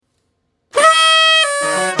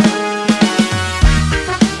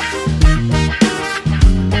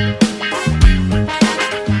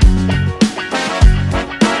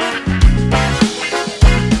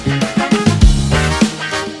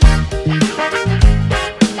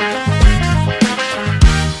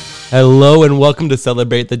Hello and welcome to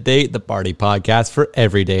Celebrate the Date, the party podcast for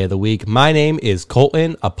every day of the week. My name is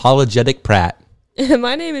Colton Apologetic Pratt.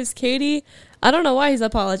 My name is Katie. I don't know why he's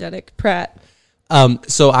apologetic Pratt.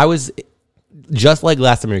 So I was just like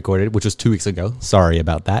last time we recorded, which was 2 weeks ago. Sorry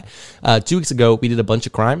about that. 2 weeks ago, we did a bunch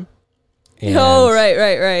of crime. And,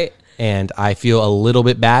 right. And I feel a little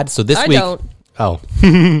bit bad. So this week. Don't. Oh.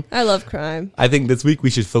 I love crime. I think this week we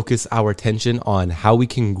should focus our attention on how we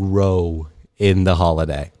can grow in the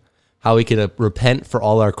holiday. How we can repent for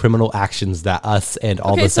all our criminal actions that us and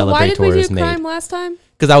all the so why did we do made. crime last time?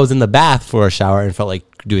 Because I was in the bath for a shower and felt like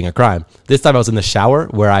doing a crime. This time I was in the shower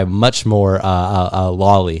where I'm much more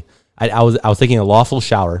lawly. I was taking a lawful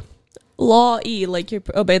shower. Law-y, like you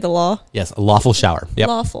obey the law? Yes, a lawful shower. Yep.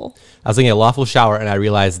 Lawful. I was taking a lawful shower and I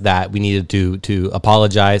realized that we needed to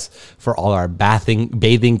apologize for all our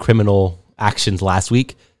bathing criminal actions last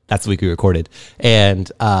week. That's the week we recorded.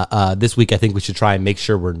 And this week, I think we should try and make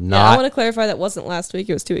sure we're not. Yeah, I want to clarify that wasn't last week.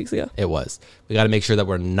 It was 2 weeks ago. It was. We got to make sure that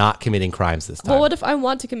we're not committing crimes this time. Well, what if I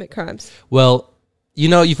want to commit crimes? Well,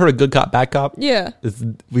 you've heard of good cop, bad cop? Yeah.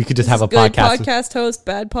 We could just have a good podcast. podcast host,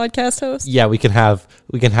 bad podcast host? Yeah, we can have,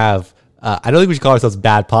 I don't think we should call ourselves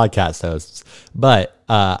bad podcast hosts, but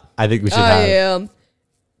I think we should have. I am.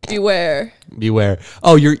 Beware.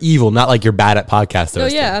 Oh, you're evil, not like you're bad at podcast hosting. No,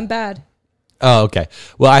 yeah, I'm bad. Oh, okay.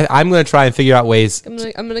 Well, I'm going to try and figure out ways. I'm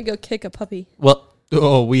gonna go kick a puppy.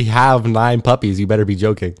 Well, we have 9 puppies. You better be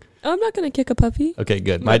joking. Oh, I'm not gonna kick a puppy. Okay,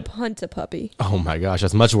 good. I'm gonna punt a puppy. Oh my gosh,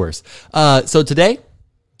 that's much worse. So today,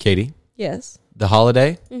 Katie. Yes. The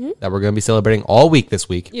holiday that we're going to be celebrating all week this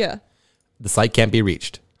week. Yeah. The site can't be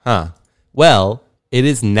reached. Huh. Well, it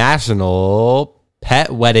is National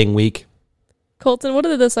Pet Wedding Week. Colton, what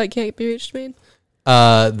did the site can't be reached mean?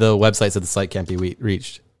 The website said the site can't be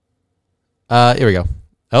reached. Here we go.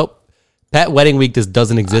 Oh, Pet Wedding Week just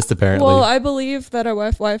doesn't exist apparently. Well, I believe that our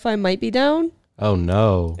Wi-Fi might be down. Oh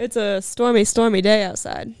no. It's a stormy day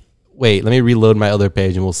outside. Wait, let me reload my other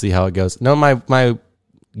page and we'll see how it goes. No, my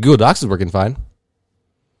Google Docs is working fine.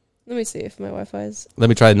 Let me see if my Wi-Fi is. Let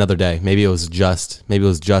me try another day. Maybe it was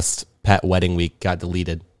just Pet Wedding Week got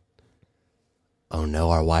deleted. Oh no,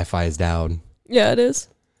 our Wi-Fi is down. Yeah, it is.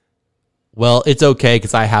 Well, it's okay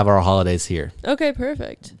because I have our holidays here. Okay,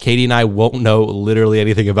 perfect. Katie and I won't know literally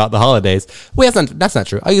anything about the holidays. Wait, that's not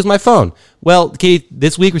true. I use my phone. Well, Katie,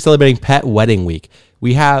 this week we're celebrating Pet Wedding Week.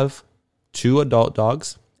 We have 2 adult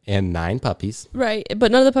dogs and 9 puppies. Right,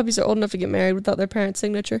 but none of the puppies are old enough to get married without their parents'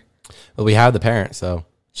 signature. Well, we have the parent, so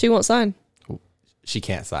she won't sign. She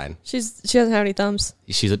can't sign. She doesn't have any thumbs.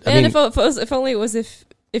 If only it was if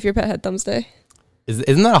your pet had thumbs day.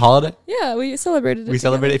 Isn't that a holiday? Yeah, we celebrated it. We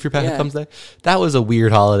celebrated if your pet had thumbs day? That was a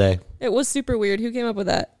weird holiday. It was super weird. Who came up with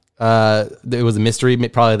that? It was a mystery,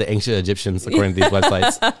 probably the ancient Egyptians, according to these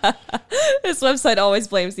websites. This website always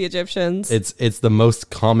blames the Egyptians. It's the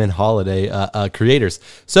most common holiday creators.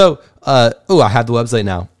 So, I have the website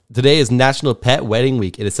now. Today is National Pet Wedding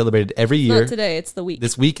Week. It is celebrated every year. Not today, it's the week.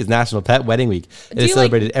 This week is National Pet Wedding Week. It is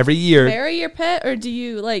celebrated every year. Marry your pet, or do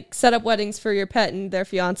you set up weddings for your pet and their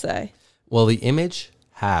fiance? Well, the image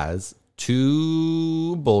has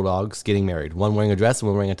 2 bulldogs getting married. One wearing a dress and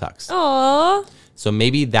one wearing a tux. Aww. So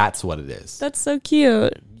maybe that's what it is. That's so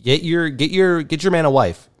cute. Get your man a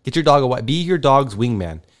wife. Get your dog a wife. Be your dog's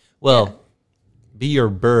wingman. Well, be your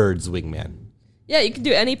bird's wingman. Yeah, you can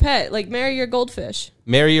do any pet. Marry your goldfish.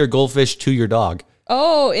 Marry your goldfish to your dog.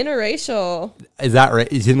 Oh, interracial. Is that right?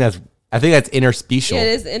 I think that's interspecial. Yeah, it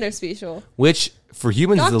is interspecial. Which for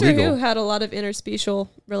humans is illegal. Doctor Who had a lot of interspecial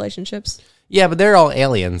relationships. Yeah, but they're all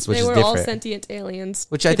aliens, which is different. They were all sentient aliens.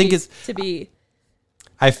 Which I think is to be.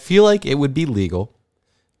 I feel like it would be legal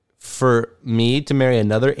for me to marry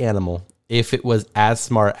another animal if it was as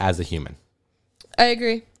smart as a human. I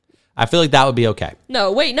agree. I feel like that would be okay.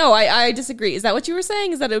 No, I disagree. Is that what you were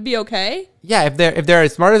saying? Is that it would be okay? Yeah, if they're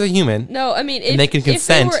as smart as a human. No, I mean, if they can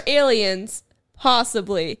consent. If they were aliens,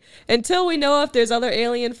 possibly. Until we know if there's other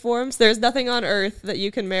alien forms, there's nothing on Earth that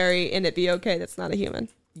you can marry and it be okay that's not a human.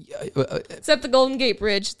 Except the Golden Gate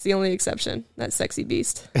Bridge. It's the only exception. That sexy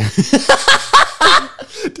beast.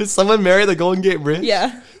 Did someone marry the Golden Gate Bridge?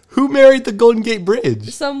 Yeah. Who married the Golden Gate Bridge?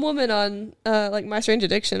 Some woman on My Strange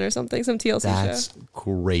Addiction or something. Some TLC show. That's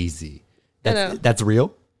crazy. That's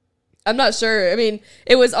real? I'm not sure. I mean,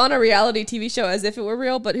 it was on a reality TV show as if it were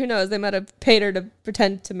real, but who knows? They might have paid her to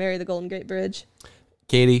pretend to marry the Golden Gate Bridge.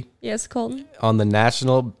 Katie? Yes, Colton? On the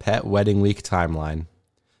National Pet Wedding Week timeline,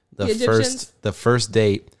 the first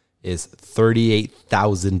date is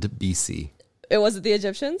 38,000 BC. Was it the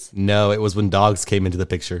Egyptians? No, it was when dogs came into the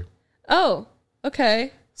picture. Oh,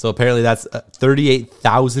 okay. So apparently that's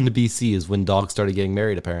 38,000 BC is when dogs started getting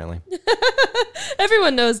married, apparently.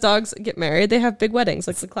 Everyone knows dogs get married. They have big weddings,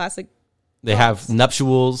 like the classic. They have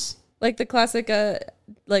nuptials. Like the classic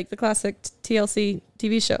TLC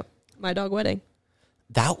TV show, My Dog Wedding.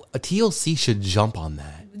 That a TLC should jump on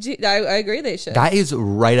that. I agree they should. That is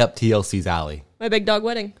right up TLC's alley. My Big Dog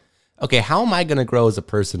Wedding. Okay, how am I going to grow as a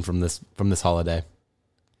person from this holiday?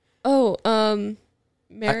 Oh,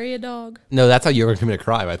 marry a dog. No, that's how you're going to commit a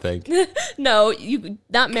crime, I think. No, you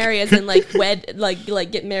not marry as in like wed, like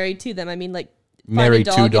get married to them. I mean like Marry find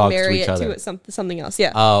a dog two dogs and marry to each it other. to something else.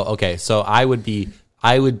 Yeah. Oh, okay. So I would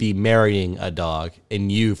be marrying a dog,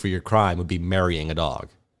 and you for your crime would be marrying a dog.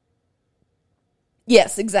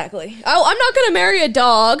 Yes, exactly. Oh, I'm not gonna marry a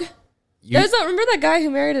dog. Remember that guy who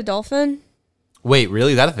married a dolphin? Wait,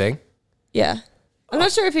 really? Is that a thing? Yeah. I'm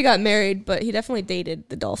not sure if he got married, but he definitely dated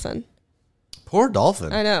the dolphin. Poor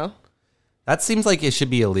dolphin. I know. That seems like it should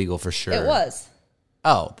be illegal for sure. It was.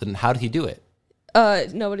 Oh, then how did he do it?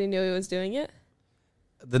 Nobody knew he was doing it.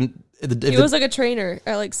 Then He was like a trainer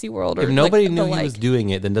at like SeaWorld. Or if nobody like, knew he was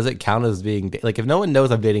doing it, then does it count as being like if no one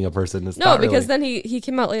knows I'm dating a person? It's no, not because really. then he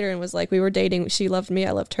came out later and was like, we were dating. She loved me.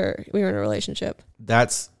 I loved her. We were in a relationship.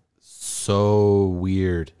 That's so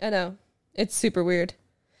weird. I know. It's super weird.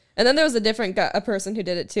 And then there was a person who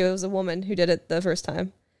did it too. It was a woman who did it the first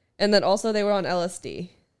time. And then also they were on LSD.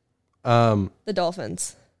 The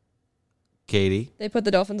dolphins. Katie, They put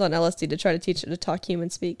the dolphins on LSD to try to teach it to talk human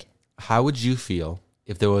speak. how would you feel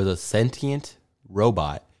if there was a sentient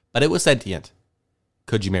robot, but it was sentient?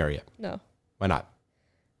 Could you marry it? No. Why not?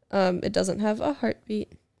 It doesn't have a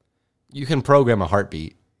heartbeat. You can program a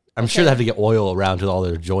heartbeat. I'm sure they have to get oil around to all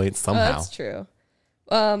their joints somehow. That's true.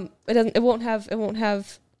 It won't have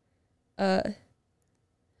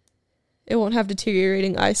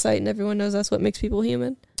deteriorating eyesight, and everyone knows that's what makes people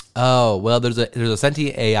human. Oh, well, there's a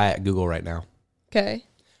sentient AI at Google right now. Okay.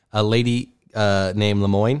 A lady named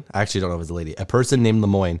Lemoyne, I actually don't know if it's a lady, a person named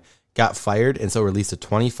Lemoyne got fired and so released a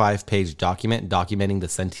 25-page document documenting the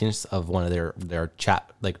sentience of one of their chat,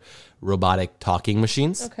 like robotic talking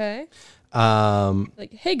machines. Okay.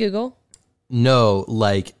 Like, hey, Google. No,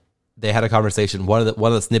 like they had a conversation. One of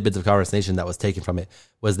the snippets of conversation that was taken from it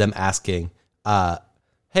was them asking,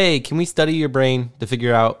 hey, can we study your brain to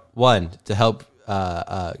figure out, one, to help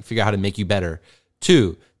figure out how to make you better,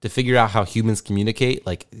 two, to figure out how humans communicate,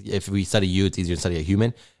 like if we study you, it's easier to study a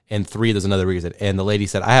human, and three, there's another reason. And the lady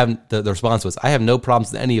said, the response was, I have no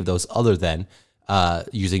problems with any of those other than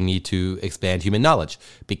using me to expand human knowledge,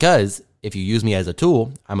 because if you use me as a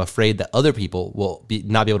tool, I'm afraid that other people will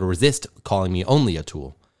not be able to resist calling me only a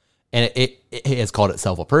tool. And it has called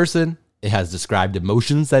itself a person. It has described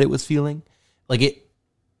emotions that it was feeling. Like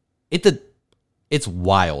it's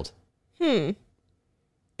wild. And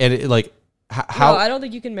how? No, I don't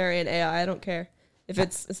think you can marry an AI. I don't care if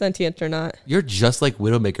it's sentient or not. You're just like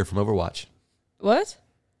Widowmaker from Overwatch. What?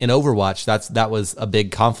 In Overwatch, that was a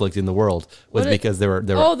big conflict in the world, because there were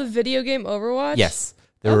the video game Overwatch. Yes,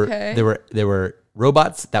 there were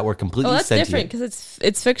robots that were completely that's sentient. different because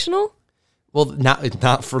it's fictional. Well,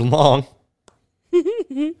 not for long.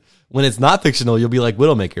 When it's not fictional, you'll be like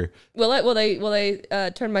Widowmaker. Will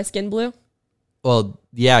they turn my skin blue? Well,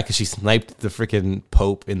 yeah, because she sniped the freaking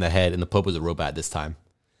Pope in the head, and the Pope was a robot this time.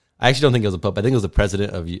 I actually don't think it was a Pope. I think it was the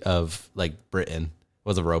president of like Britain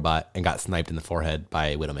was a robot and got sniped in the forehead by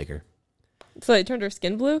a Widowmaker. So they turned her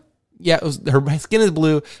skin blue? Yeah, her skin is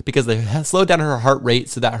blue because they slowed down her heart rate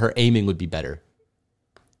so that her aiming would be better.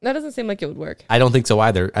 That doesn't seem like it would work. I don't think so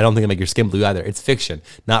either. I don't think it'll make your skin blue either. It's fiction.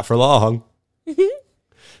 Not for long.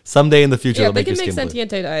 Someday in the future, it'll make your skin blue. They can make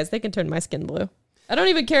sentient eyes. They can turn my skin blue. I don't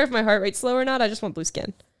even care if my heart rate's slow or not. I just want blue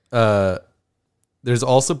skin. There's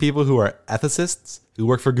also people who are ethicists who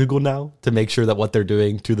work for Google now to make sure that what they're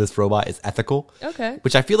doing to this robot is ethical. Okay.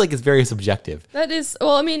 Which I feel like is very subjective. That is,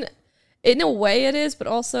 well, I mean, in a way it is, but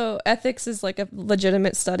also ethics is like a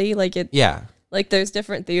legitimate study. Like yeah. Like there's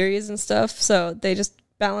different theories and stuff. So they just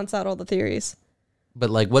balance out all the theories. But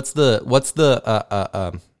like, what's the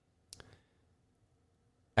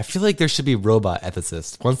I feel like there should be robot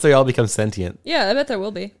ethicists once they all become sentient. Yeah, I bet there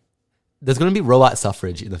will be. There's going to be robot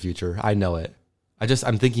suffrage in the future. I know it.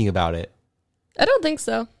 I'm thinking about it. I don't think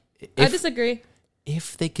so. I disagree.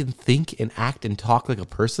 If they can think and act and talk like a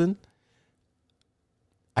person,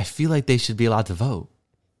 I feel like they should be allowed to vote.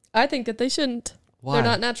 I think that they shouldn't. Why? They're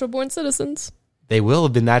not natural born citizens. They will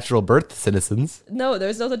have been natural birth citizens. No,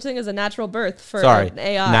 there's no such thing as a natural birth for an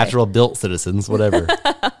AI. Natural built citizens, whatever.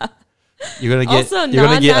 You're gonna get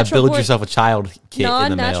a build yourself a child kit in the mail.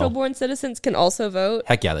 Non-natural born citizens can also vote.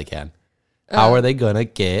 Heck yeah, they can. How are they gonna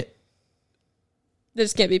get? They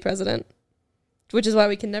just can't be president. Which is why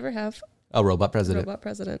we can never have A robot president. robot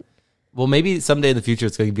president. Well, maybe someday in the future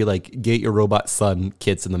it's going to be like get your robot son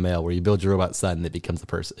kits in the mail, where you build your robot son and it becomes a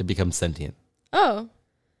person. It becomes sentient. Oh,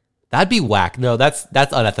 That'd be whack. No, that's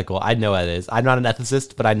unethical. I know it is. I'm not an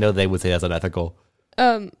ethicist, but I know they would say that's unethical.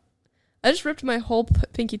 I just ripped my whole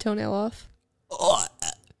pinky toenail off. Ugh.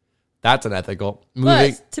 That's unethical.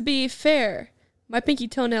 Moving. But to be fair, my pinky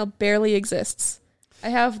toenail barely exists. I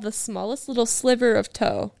have the smallest little sliver of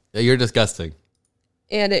toe. You're disgusting.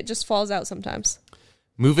 And it just falls out sometimes.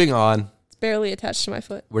 Moving on. It's barely attached to my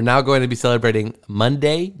foot. We're now going to be celebrating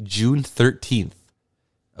Monday, June 13th.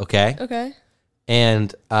 Okay? Okay.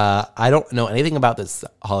 And I don't know anything about this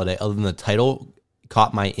holiday other than the title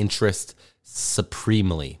caught my interest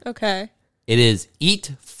supremely. Okay. It is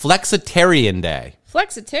Eat Flexitarian Day.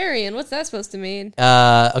 Flexitarian? What's that supposed to mean?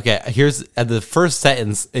 Okay, here's the first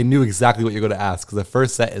sentence. I knew exactly what you're going to ask because the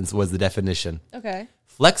first sentence was the definition. Okay.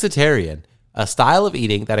 Flexitarian, a style of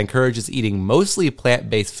eating that encourages eating mostly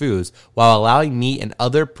plant-based foods while allowing meat and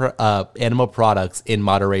other animal products in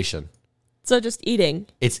moderation. So just eating.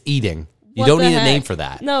 It's eating. You What don't the need a name heck? for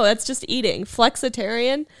that. No, that's just eating.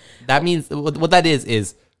 Flexitarian? That means what that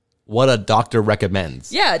is what a doctor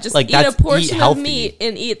recommends. Yeah, just Like, eat a that's portion eat of healthy. meat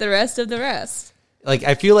and eat the rest of the rest. Like,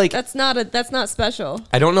 I feel like That's not special.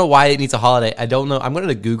 I don't know why it needs a holiday. I don't know. I'm going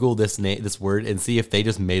to Google this word and see if they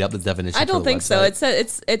just made up the definition. I for don't the think so. website. It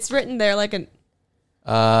says it's written there like an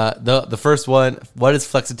The first one, what is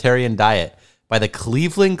flexitarian diet? By the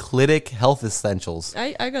Cleveland Clinic Health Essentials.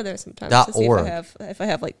 I go there sometimes .org. to see if I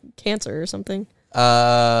have like cancer or something. I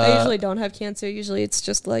Uh, usually don't have cancer. Usually it's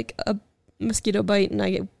just like a mosquito bite and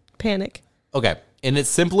I get panic. okay. In its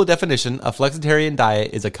simple definition, a flexitarian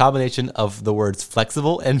diet is a combination of the words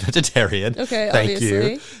flexible and vegetarian. Okay, Thank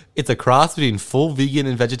obviously. you. It's a cross between full vegan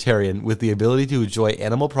and vegetarian with the ability to enjoy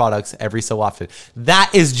animal products every so often.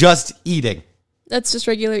 That is just eating. That's just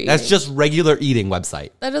regular eating. That's just regular eating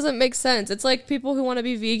website. That doesn't make sense. It's like people who want to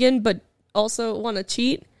be vegan but also want to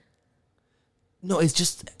cheat. No, it's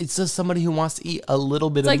just somebody who wants to eat a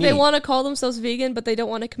little bit It's of like meat. they want to call themselves vegan, but they don't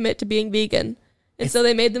want to commit to being vegan. And so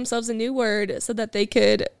they made themselves a new word so that they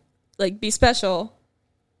could like be special.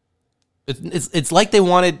 It's like they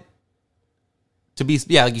wanted to be,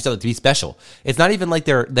 yeah, like you said, to be special. It's not even like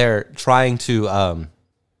they're trying to.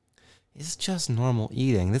 It's just normal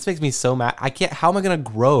eating. This makes me so mad. I can't. How am I gonna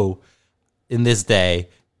grow in this day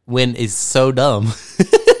when it's so dumb?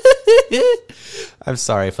 I'm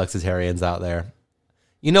sorry, flexitarians out there.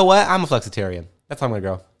 You know what? I'm a flexitarian. That's how I'm gonna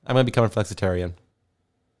grow. I'm gonna become a flexitarian.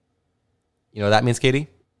 You know what that means, Katie?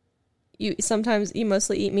 You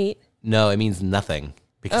mostly eat meat. No, it means nothing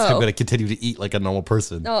because I'm Oh. gonna continue to eat like a normal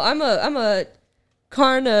person. No, I'm a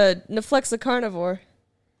flexa carnivore.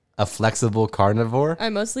 A flexible carnivore. I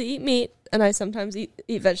mostly eat meat and I sometimes eat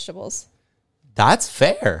vegetables. That's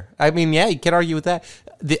fair. I mean, yeah, you can't argue with that.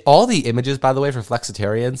 All the images, by the way, for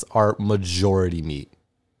flexitarians are majority meat.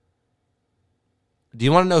 Do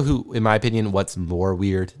you want to know who, in my opinion, what's more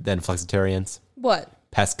weird than flexitarians? What?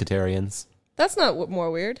 Pescatarians. That's not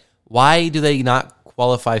more weird. Why do they not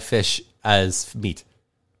qualify fish as meat?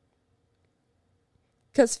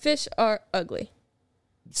 Because fish are ugly.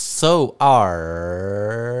 So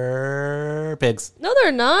are pigs, No,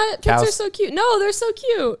 they're not. Pigs Cows. are so cute. No, they're so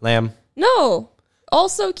cute. lamb. No. All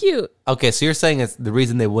so cute. Okay, so you're saying it's the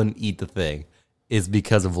reason they wouldn't eat the thing is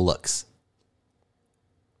because of looks.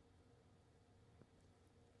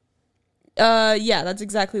 Yeah, that's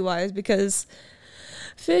exactly why. It's because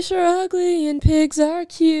fish are ugly and pigs are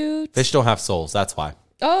cute. Fish don't have souls. That's why.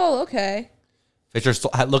 Oh, okay. Fish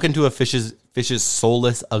are look into a fish's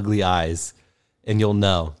soulless, ugly eyes, and you'll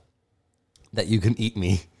know that you can eat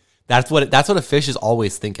me. That's what a fish is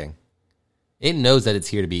always thinking. It knows that it's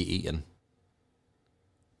here to be eaten.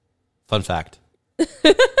 Fun fact.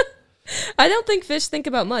 I don't think fish think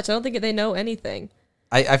about much. I don't think they know anything.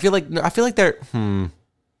 I feel like they're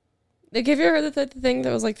Like, have you ever heard the thing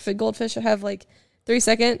that was like goldfish have like 3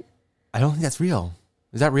 second? I don't think that's real.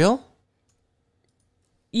 Is that real?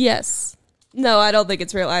 Yes. No, I don't think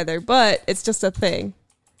it's real either, but it's just a thing.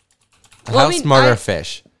 How smart are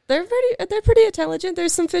fish? They're pretty intelligent.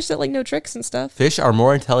 There's some fish that like know tricks and stuff. Fish are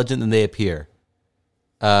more intelligent than they appear.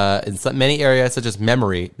 In many areas, such as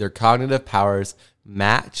memory, their cognitive powers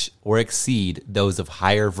match or exceed those of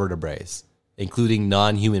higher vertebrates, including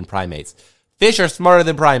non-human primates. Fish are smarter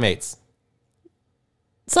than primates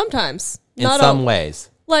Sometimes. in Not some all. ways.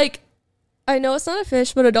 Like, I know it's not a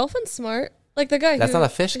fish, but a dolphin's smart. Like the guy That's who, not a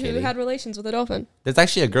fish, who Katie. had relations with a dolphin. There's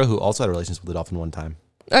actually a girl who also had relations with a dolphin one time.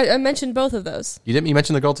 I mentioned both of those. You didn't? You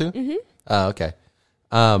mentioned the girl too? Mm-hmm. Oh, okay.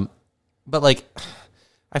 But like,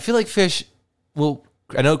 I feel like fish will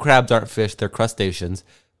I know crabs aren't fish; they're crustaceans.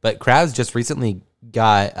 But crabs just recently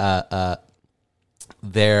got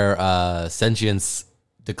their sentience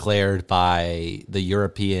declared by the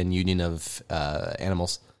European Union of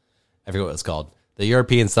Animals. I forget what it's called. The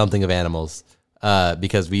European something of animals.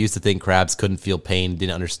 Because we used to think crabs couldn't feel pain,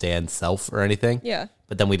 didn't understand self or anything. Yeah.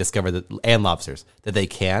 But then we discovered that, and lobsters, that they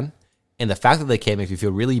can. And the fact that they can makes me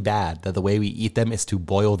feel really bad that the way we eat them is to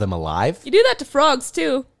boil them alive. You do that to frogs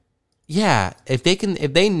too. Yeah, if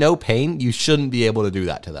they know pain, you shouldn't be able to do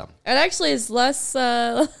that to them. It actually is less.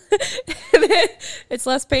 It's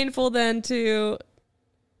less painful than to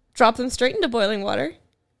drop them straight into boiling water.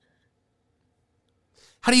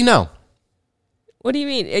 How do you know? What do you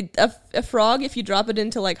mean? A frog, if you drop it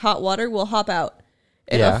into like hot water, will hop out.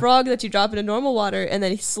 And Yeah. a frog that you drop into normal water and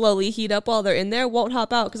then slowly heat up while they're in there won't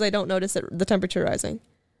hop out because I don't notice the temperature rising.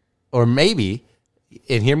 Or maybe,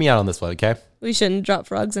 and hear me out on this one, okay? We shouldn't drop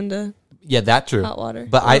frogs into Yeah, that's true. hot water.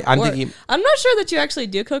 But I'm thinking... I'm not sure that you actually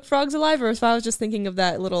do cook frogs alive, or if I was just thinking of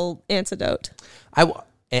that little antidote.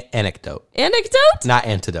 Anecdote. Anecdote? Not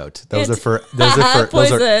antidote. Those are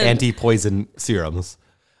Poison. anti-poison serums.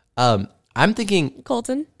 I'm thinking...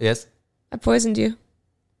 Colton, Yes? I poisoned you.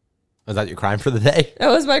 Was that your crime for the day? That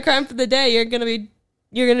was my crime for the day. You're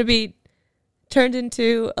gonna be turned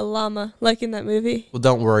into a llama, like in that movie. Well,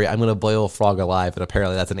 don't worry. I'm going to boil a frog alive, and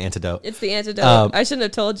apparently that's an antidote. It's the antidote. I shouldn't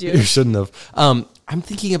have told you. You shouldn't have. I'm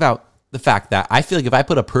thinking about the fact that I feel like if I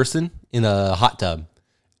put a person in a hot tub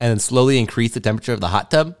and then slowly increase the temperature of the hot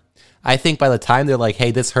tub, I think by the time they're like,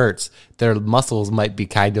 hey, this hurts, their muscles might be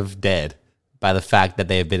kind of dead by the fact that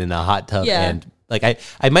they have been in a hot tub. Yeah. And like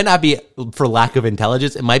I might not be for lack of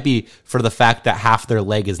intelligence. It might be for the fact that half their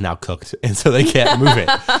leg is now cooked, and so they can't move it.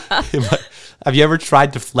 Have you ever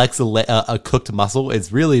tried to flex a cooked muscle?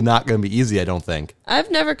 It's really not going to be easy, I don't think.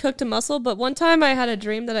 I've never cooked a muscle, but one time I had a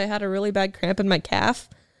dream that I had a really bad cramp in my calf.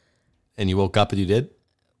 And you woke up and you did?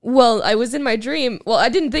 Well, I was in my dream. Well, I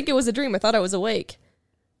didn't think it was a dream. I thought I was awake.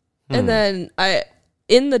 And then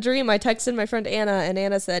in the dream, I texted my friend Anna, and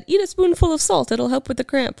Anna said, eat a spoonful of salt. It'll help with the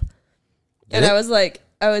cramp. And I was like,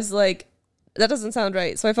 that doesn't sound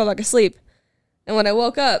right. So I fell back asleep. And when I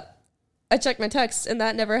woke up, I checked my text, and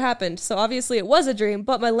that never happened. So obviously it was a dream,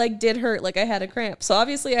 but my leg did hurt like I had a cramp. So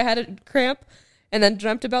obviously I had a cramp, and then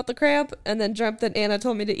dreamt about the cramp, and then dreamt that Anna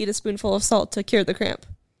told me to eat a spoonful of salt to cure the cramp.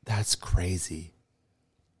 That's crazy.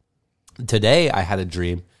 Today I had a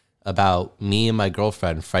dream about me and my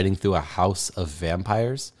girlfriend fighting through a house of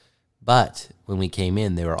vampires. But when we came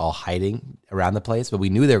in, they were all hiding around the place, but we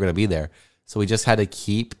knew they were going to be there. So we just had to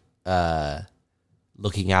keep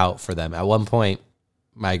looking out for them. At one point,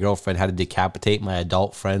 my girlfriend had to decapitate my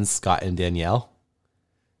adult friends, Scott and Danielle,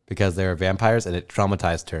 because they were vampires, and it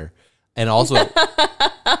traumatized her. And also,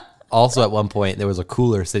 at one point, there was a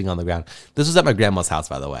cooler sitting on the ground. This was at my grandma's house,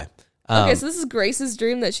 by the way. Okay, so this is Grace's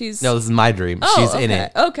dream that she's... No, this is my dream. Oh, She's okay. in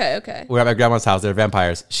it. Okay. We're at my grandma's house. They're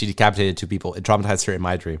vampires. She decapitated 2 people. It traumatized her in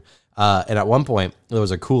my dream. And at one point, there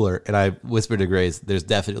was a cooler, and I whispered to Grace, there's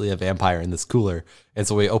definitely a vampire in this cooler. And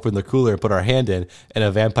so we opened the cooler and put our hand in, and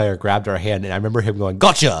a vampire grabbed our hand, and I remember him going,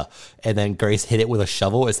 gotcha! And then Grace hit it with a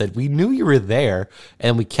shovel and said, we knew you were there.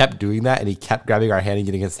 And we kept doing that, and he kept grabbing our hand and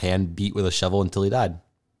getting his hand beat with a shovel until he died.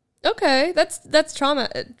 Okay, that's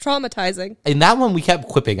traumatizing. In that one, we kept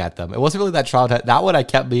quipping at them. It wasn't really that traumatizing. That one, I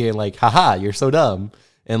kept being like, haha, you're so dumb.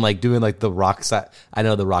 And like doing like the Rock side. I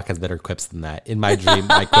know the Rock has better quips than that. In my dream,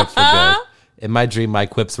 my quips were good. In my dream, my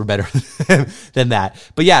quips were better than that.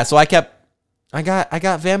 But yeah, so I got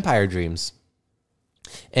vampire dreams.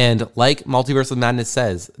 And like Multiverse of Madness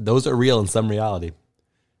says, those are real in some reality.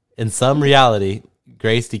 In some reality,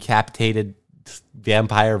 Grace decapitated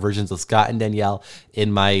vampire versions of Scott and Danielle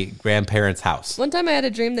in my grandparents' house. One time I had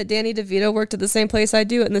a dream that Danny DeVito worked at the same place I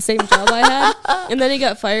do and the same job I had, and then he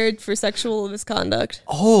got fired for sexual misconduct.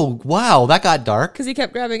 Oh, wow, that got dark. Because he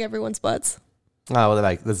kept grabbing everyone's butts. Oh, well,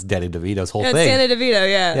 like, that's Danny DeVito's whole It's thing. Danny DeVito,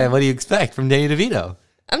 yeah. Yeah, what do you expect from Danny DeVito?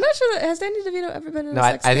 I'm not sure has Danny DeVito ever been in No,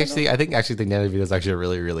 a sex scandal? I actually think Danny DeVito's actually a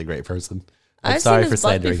really, really great person. I'm I've sorry seen for his butt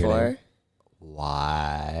slandering your name. before.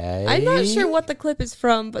 Why? I'm not sure what the clip is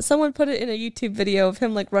from, but someone put it in a YouTube video of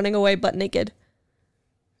him like running away butt naked.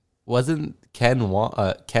 Wasn't Ken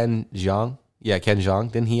Jeong? Yeah, Ken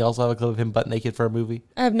Jeong. Didn't he also have a clip of him butt naked for a movie?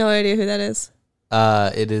 I have no idea who that is.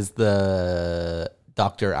 It is the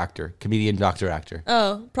comedian doctor actor.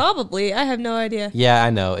 Oh, probably. I have no idea. Yeah,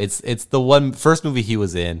 I know. It's the first movie he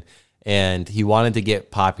was in, and he wanted to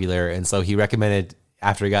get popular, and so he recommended,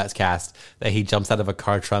 after he got cast, that he jumps out of a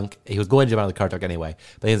car trunk. He was going to jump out of the car trunk anyway,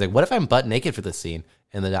 but he was like, what if I'm butt naked for this scene?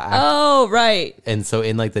 And then oh, right. And so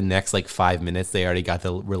in like the next like 5 minutes, they already got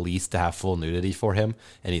the release to have full nudity for him,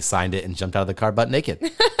 and he signed it and jumped out of the car butt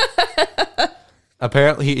naked.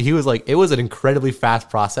 Apparently, he was like, it was an incredibly fast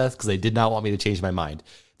process because they did not want me to change my mind.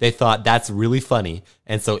 They thought that's really funny,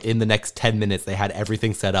 and so in the next 10 minutes, they had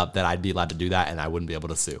everything set up that I'd be allowed to do that, and I wouldn't be able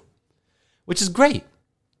to sue, which is great.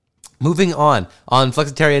 Moving on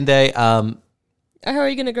Flexitarian Day, how are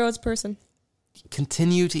you going to grow as a person?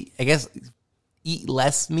 Continue to, I guess, eat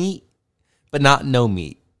less meat, but not no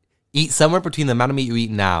meat. Eat somewhere between the amount of meat you eat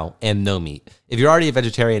now and no meat. If you're already a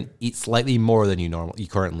vegetarian, eat slightly more than you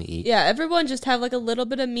currently eat. Yeah, everyone just have like a little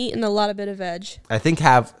bit of meat and a lot of bit of veg. I think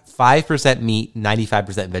have 5% meat,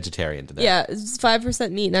 95% vegetarian today. Yeah, it's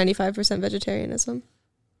 5% meat, 95% vegetarianism.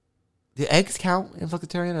 Do eggs count in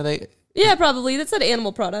flexitarian? Are they? Yeah, probably. That's not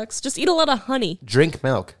animal products. Just eat a lot of honey. Drink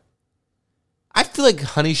milk. I feel like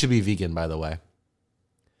honey should be vegan, by the way.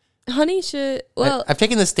 Honey should, well... I've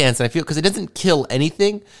taken this stance, and I feel, because it doesn't kill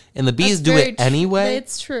anything, and the bees do it anyway.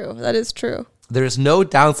 It's true. That is true. There is no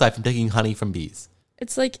downside from taking honey from bees.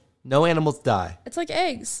 It's like... No animals die. It's like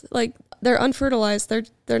eggs. Like, they're unfertilized.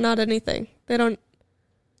 They're not anything. They don't...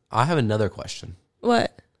 I have another question.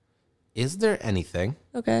 What? Is there anything...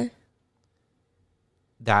 Okay.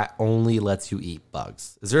 ...that only lets you eat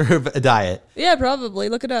bugs? Is there a diet? Yeah, probably.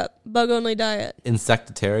 Look it up. Bug-only diet.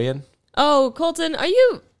 Insectitarian? Oh, Colton, are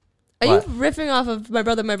you What? riffing off of My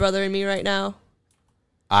Brother, and Me right now?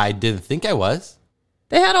 I didn't think I was.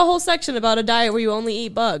 They had a whole section about a diet where you only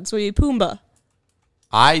eat bugs, where you eat Pumbaa.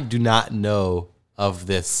 I do not know of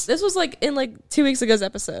this. This was like in like 2 weeks ago's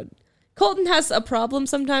episode. Colton has a problem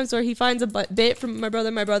sometimes where he finds a bit from My Brother,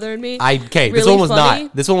 and Me. This really one was funny.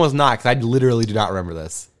 not. This one was not, because I literally do not remember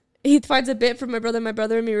this. He finds a bit from My Brother,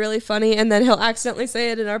 and Me really funny, and then he'll accidentally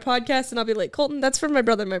say it in our podcast, and I'll be like, Colton, that's from My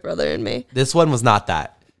Brother, and Me. This one was not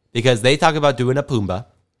that, because they talk about doing a Pumbaa,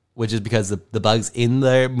 which is because the bugs in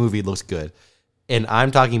their movie looks good. And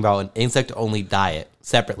I'm talking about an insect-only diet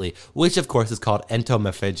separately, which of course is called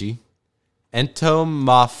entomophagy.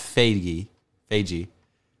 Entomophagy.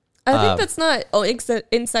 I think that's not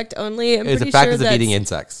insect only. I'm It's pretty a practice sure of eating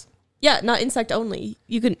insects. Yeah, not insect only.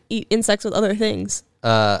 You can eat insects with other things.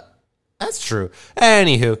 That's true.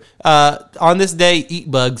 Anywho, on this day,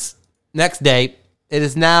 eat bugs. Next day, it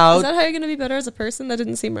is now... Is that how you're going to be better as a person? That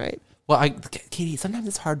didn't seem right. Well, Katie, sometimes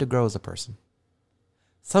it's hard to grow as a person.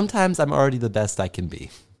 Sometimes I'm already the best I can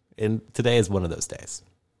be. And today is one of those days.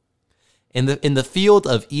 In the field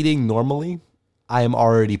of eating normally, I am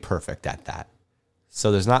already perfect at that. So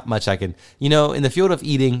there's not much I can... in the field of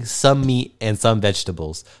eating some meat and some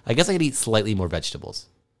vegetables, I guess I could eat slightly more vegetables.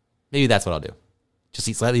 Maybe that's what I'll do. Just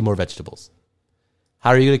eat slightly more vegetables.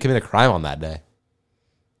 How are you going to commit a crime on that day?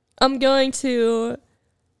 I'm going to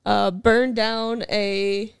burn down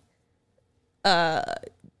a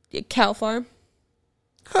cow farm.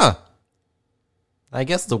 Huh. I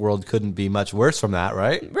guess the world couldn't be much worse from that,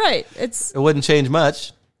 right? Right. It wouldn't change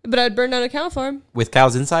much. But I'd burn down a cow farm. With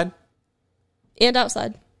cows inside? And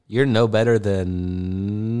outside. You're no better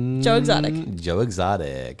than... Joe Exotic. Joe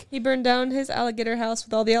Exotic. He burned down his alligator house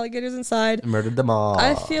with all the alligators inside. Murdered them all.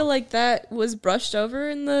 I feel like that was brushed over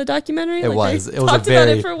in the documentary. It was. They It was talked about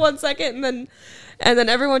it for 1 second, and then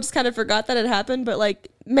everyone just kind of forgot that it happened. But like,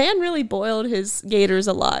 man really boiled his gators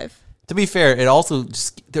alive. To be fair, it also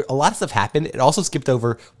a lot of stuff happened. It also skipped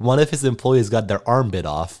over one of his employees got their arm bit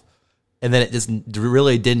off, and then it just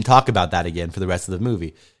really didn't talk about that again for the rest of the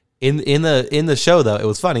movie. In the show though, it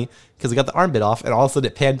was funny because he got the arm bit off, and all of a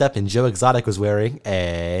sudden it panned up, and Joe Exotic was wearing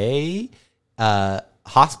a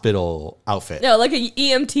hospital outfit. No, like an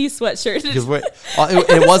EMT sweatshirt. Because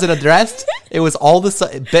it wasn't addressed. It was all the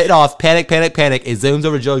sudden bit off. Panic! It zooms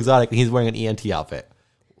over Joe Exotic, and he's wearing an EMT outfit.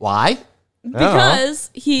 Why? Because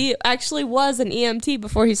he actually was an EMT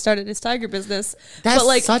before he started his tiger business.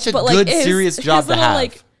 That's such a good, serious job to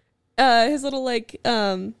have.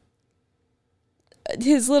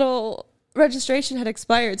 His little registration had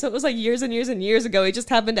expired, so it was like years and years and years ago. He just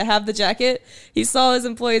happened to have the jacket. He saw his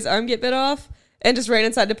employee's arm get bit off and just ran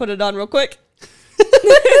inside to put it on real quick.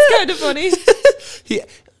 It's kind of funny.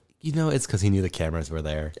 It's because he knew the cameras were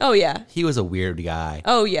there. Oh, yeah. He was a weird guy.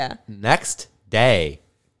 Oh, yeah. Next day.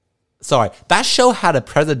 Sorry, that show had a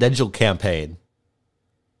presidential campaign.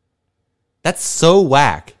 That's so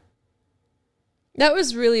whack. That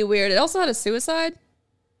was really weird. It also had a suicide.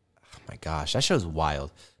 Oh my gosh, that show's wild.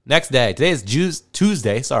 Next day. Today is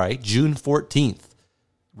Tuesday, June 14th.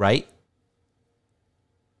 Right?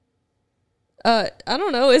 I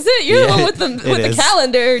don't know. Is it? You're the one with the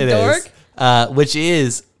calendar, dork. Which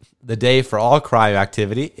is the day for all crime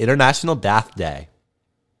activity, International Bath Day.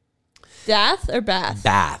 Bath or bath?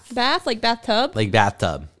 Bath. Bath, like bathtub? Like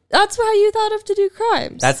bathtub. That's how you thought of to do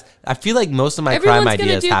crimes. I feel like most of my Everyone's crime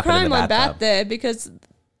ideas happen in the crime on bathtub. bath day because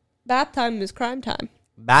bath time is crime time.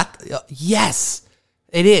 Yes,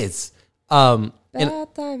 it is. Bath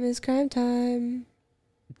time is crime time.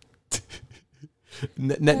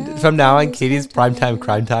 From now on, Katie's primetime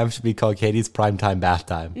crime time should be called Katie's primetime bath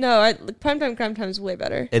time. No, primetime crime time is way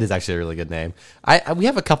better. It is actually a really good name. We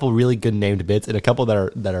have a couple really good named bits and a couple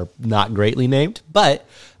that are not greatly named. But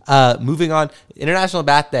moving on, International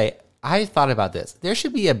Bath Day. I thought about this. There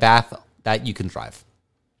should be a bath that you can drive,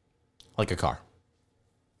 like a car.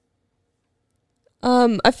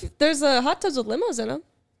 There's a hot tubs with limos in them.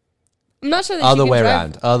 I'm not sure that Other way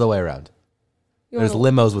around. There's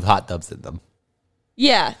limos with hot tubs in them.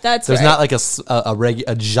 Yeah, that's There's right. not like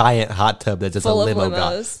a giant hot tub that's just Full a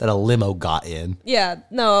of limo got in. Yeah,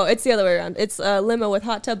 no, it's the other way around. It's a limo with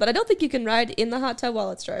hot tub, but I don't think you can ride in the hot tub while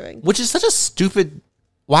it's driving. Which is such a stupid.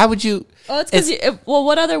 Why would you? Oh, it's because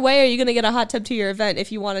what other way are you going to get a hot tub to your event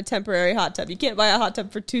if you want a temporary hot tub? You can't buy a hot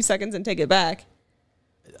tub for 2 seconds and take it back.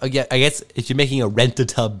 I guess if you're making a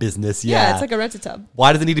rent-a-tub business, Yeah, it's like a rent-a-tub.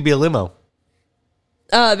 Why does it need to be a limo?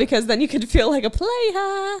 Because then you could feel like a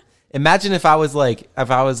player. Imagine if I was like,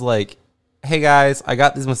 hey guys, I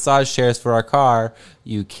got these massage chairs for our car.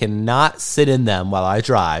 You cannot sit in them while I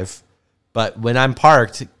drive, but when I'm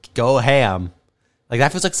parked, go ham. Like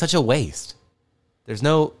that feels like such a waste. There's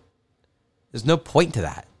no point to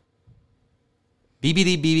that.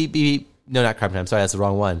 BBD. No, not crime time. Sorry, that's the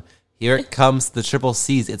wrong one. Here it comes, the triple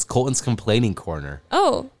C's. It's Colton's complaining corner.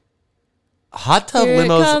 Oh. Hot tub Here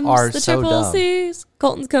limos are the so triple dumb. C's,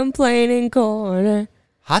 Colton's complaining corner.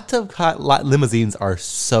 Hot tub limousines are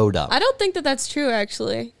so dumb. I don't think that that's true,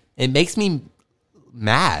 actually. It makes me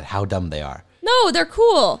mad how dumb they are. No, they're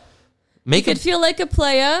cool. You could feel like a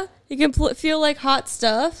playa. You can feel like hot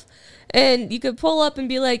stuff. And you could pull up and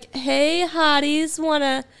be like, hey, hotties, want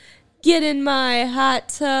to get in my hot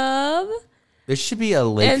tub? There should be a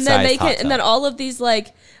lake-sized hot tub. And then all of these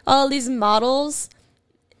models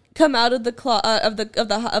come out of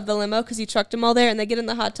the limo because you trucked them all there, and they get in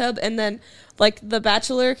the hot tub, and then like the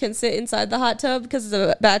bachelor can sit inside the hot tub because it's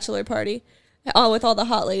a bachelor party, with all the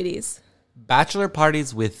hot ladies. Bachelor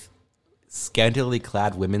parties with scantily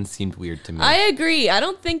clad women seemed weird to me. I agree. I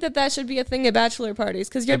don't think that should be a thing at bachelor parties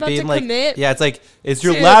because you're about to commit. Yeah, it's like it's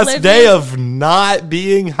your last day of not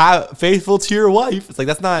being faithful to your wife. It's like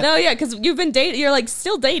that's not. No, yeah, because you've been dating. You're like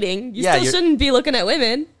still dating. You still shouldn't be looking at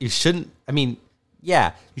women. You shouldn't. I mean,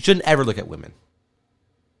 yeah, you shouldn't ever look at women.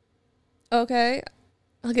 Okay,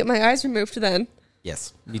 I'll get my eyes removed then.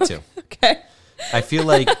 Yes, me too. Okay. I feel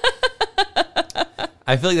like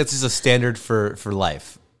that's just a standard for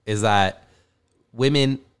life. Is that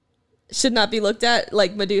women should not be looked at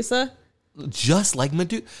like Medusa? Just like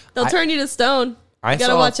Medusa. They'll turn you to stone. You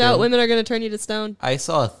gotta watch out. Women are gonna turn you to stone. I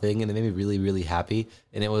saw a thing and it made me really, really happy.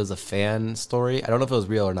 And it was a fan story. I don't know if it was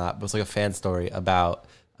real or not, but it's like a fan story about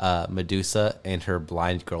Medusa and her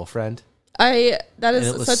blind girlfriend. That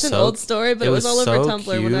is such an old story, but it was all over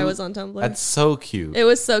Tumblr when I was on Tumblr. That's so cute. It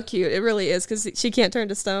was so cute. It really is because she can't turn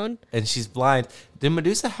to stone. And she's blind. Did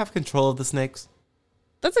Medusa have control of the snakes?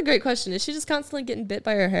 That's a great question. Is she just constantly getting bit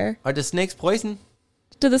by her hair? Are the snakes poison?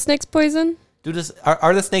 Do the snakes poison?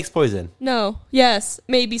 Are the snakes poison? No. Yes.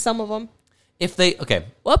 Maybe some of them. Okay.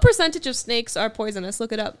 What percentage of snakes are poisonous?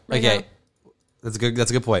 Look it up right now. That's a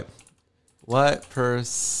good point. What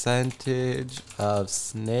percentage of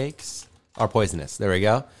snakes are poisonous? There we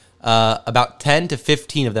go. About 10 to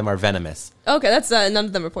 15 of them are venomous. Okay, that's none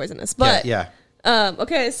of them are poisonous. But yeah.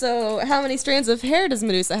 Okay, so how many strands of hair does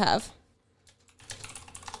Medusa have?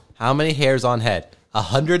 How many hairs on head?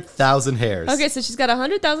 100,000 hairs. Okay, so she's got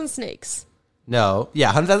 100,000 snakes. No, yeah,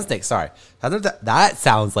 100,000 snakes. Sorry, that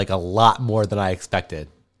sounds like a lot more than I expected.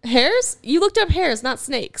 Hairs? You looked up hairs, not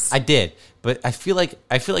snakes. I did, but I feel like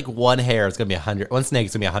one hair is gonna be 100. One snake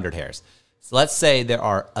is gonna be 100 hairs. So let's say there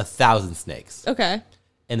are 1,000 snakes. Okay.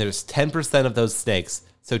 And there's 10% of those snakes,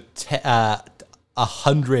 so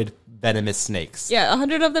 100 venomous snakes. Yeah,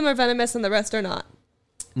 100 of them are venomous, and the rest are not.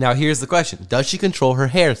 Now, here's the question. Does she control her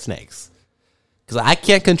hair snakes? Because I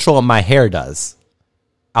can't control what my hair does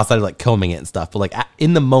outside of, like, combing it and stuff. But, like,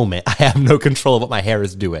 in the moment, I have no control of what my hair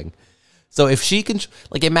is doing. So if she can...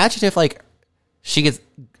 Like, imagine if, like, she gets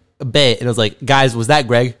bit and it was like, guys, was that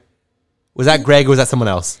Greg? Was that Greg or was that someone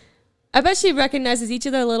else? I bet she recognizes each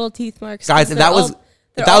of their little teeth marks. Guys, if that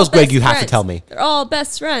was Greg, you have to tell me. They're all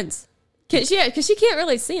best friends. Because she can't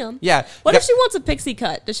really see them. Yeah. What if she wants a pixie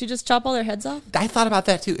cut? Does she just chop all their heads off? I thought about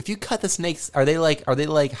that too. If you cut the snakes, are they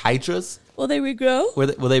like hydras? Will they regrow?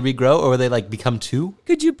 Will they regrow, or will they like become two?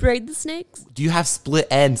 Could you braid the snakes? Do you have split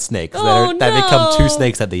end snakes Oh, that become two no.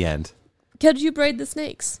 snakes at the end? Could you braid the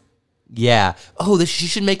snakes? Yeah. Oh, she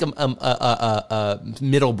should make a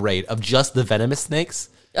middle braid of just the venomous snakes.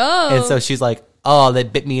 Oh. And so she's like, "Oh, they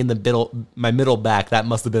bit me in my middle back. That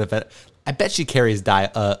must have been a I bet she carries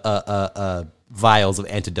vials of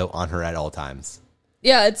antidote on her at all times.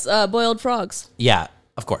 Yeah, it's boiled frogs. Yeah,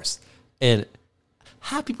 of course. And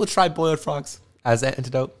have people tried boiled frogs as an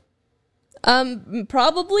antidote?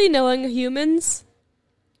 Probably knowing humans.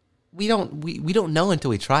 We don't know until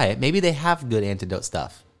we try it. Maybe they have good antidote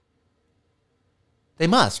stuff. They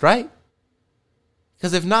must, right?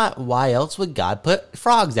 Because if not, why else would God put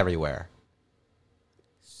frogs everywhere?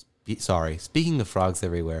 Speaking of frogs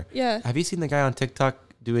everywhere. Yeah. Have you seen the guy on TikTok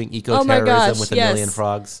doing Oh my gosh, eco-terrorism with a million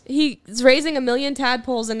frogs? He's raising 1 million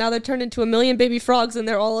tadpoles, and now they're turned into 1 million baby frogs, and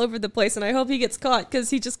they're all over the place. And I hope he gets caught because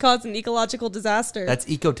he just caused an ecological disaster. That's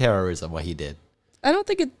eco-terrorism, what he did. I don't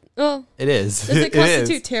think it. Oh, It is. does it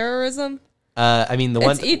constitute terrorism? I mean,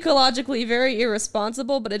 It's ecologically very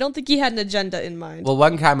irresponsible, but I don't think he had an agenda in mind. Well,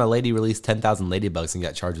 one time a lady released 10,000 ladybugs and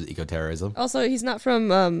got charged with eco-terrorism. Also, he's not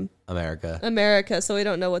from America, so we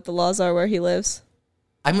don't know what the laws are where he lives.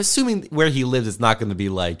 I'm assuming where he lives is not going to be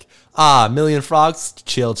like, 1 million frogs,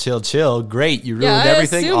 chill, great, you ruined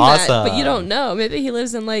everything, assume awesome. That, but you don't know. Maybe he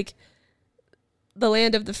lives in like the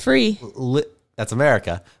land of the free. That's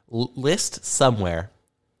America. List somewhere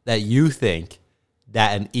that you think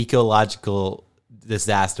that an ecological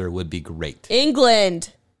disaster would be great.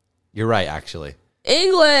 England. You're right, actually.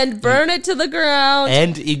 England, burn it to the ground.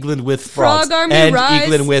 And England with frogs. Frog army and rise.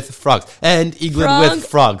 England with frogs. And England Frog with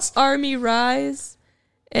frogs. Army rise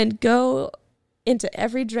and go into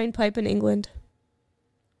every drain pipe in England.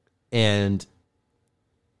 And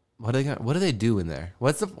what do they do in there?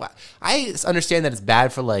 I understand that it's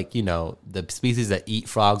bad for the species that eat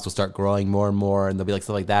frogs will start growing more and more, and there'll be like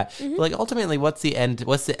stuff like that. Mm-hmm. But ultimately, what's the end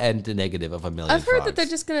negative of 1 million? I've heard frogs? that they're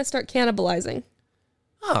just gonna start cannibalizing.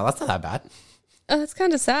 Oh, that's not that bad. Oh, that's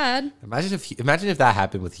kind of sad. Imagine if that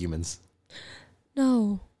happened with humans.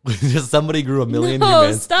 No. Just somebody grew 1 million No,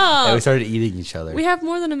 humans. stop. And we started eating each other. We have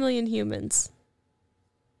more than 1 million humans.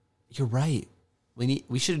 You're right.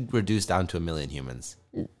 We should reduce down to 1 million humans.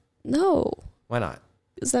 No. Why not?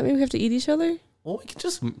 Does that mean we have to eat each other? Well, we can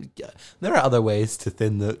just. There are other ways to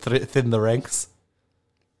thin the ranks.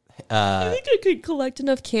 I think I could collect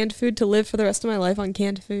enough canned food to live for the rest of my life on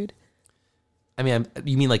canned food. I mean,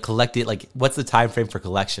 you mean like collect it? Like, what's the time frame for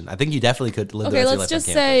collection? I think you definitely could live the rest of your life on canned food. Okay, let's just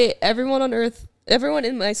say everyone on Earth, everyone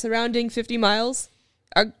in my surrounding 50 miles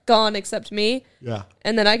are gone except me. Yeah.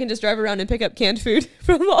 And then I can just drive around and pick up canned food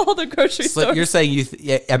from all the grocery stores. So you're saying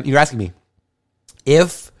you're asking me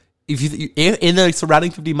if in the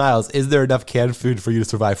surrounding 50 miles, is there enough canned food for you to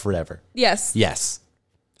survive forever? Yes. Yes.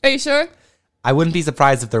 Are you sure? I wouldn't be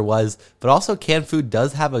surprised if there was, but also canned food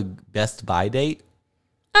does have a best buy date.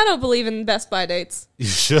 I don't believe in Best Buy dates. You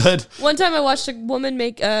should. One time I watched a woman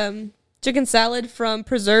make chicken salad from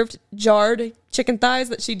preserved jarred chicken thighs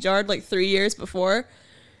that she jarred like 3 years before.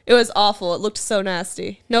 It was awful. It looked so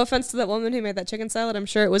nasty. No offense to that woman who made that chicken salad. I'm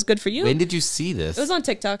sure it was good for you. When did you see this? It was on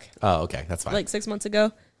TikTok. Oh, okay. That's fine. Like 6 months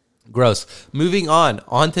ago. Gross. Moving on.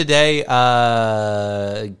 On today,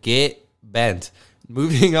 get bent.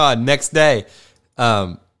 Moving on. Next day.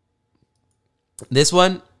 This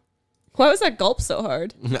one. Why was that gulp so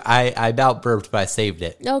hard? I about burped, but I saved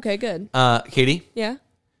it. Okay, good. Katie? Yeah?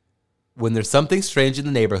 When there's something strange in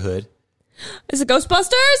the neighborhood. Is it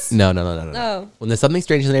Ghostbusters? No. Oh. When there's something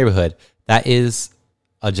strange in the neighborhood, that is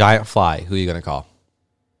a giant fly. Who are you going to call?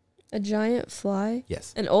 A giant fly?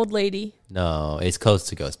 Yes. An old lady? No, it's close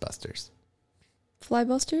to Ghostbusters.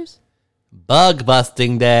 Flybusters? Bug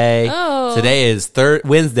busting day. Oh. Today is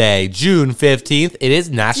Wednesday, June 15th. It is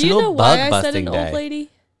National Do you know Bug why I Busting said an Day. old lady?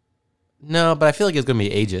 No, but I feel like it's going to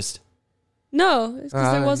be ageist. No, it's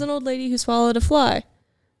because there was an old lady who swallowed a fly.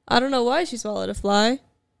 I don't know why she swallowed a fly.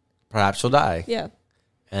 Perhaps she'll die. Yeah.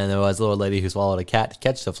 And there was a little lady who swallowed a cat to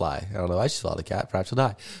catch the fly. I don't know why she swallowed a cat. Perhaps she'll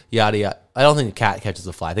die. Yada, yada. I don't think a cat catches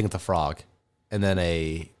a fly. I think it's a frog. And then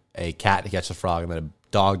a cat to catch the frog. And then a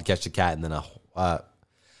dog to catch the cat. And then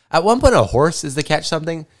at one point, a horse is to catch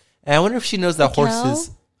something. And I wonder if she knows that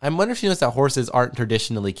horses... I wonder if she knows that horses aren't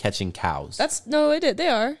traditionally catching cows. They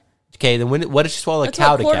are. Okay, then what did she swallow a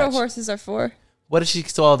cow to catch? That's what quarter horses are for. What did she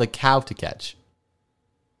swallow the cow to catch?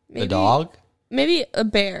 Maybe, the dog? Maybe a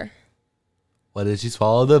bear. What did she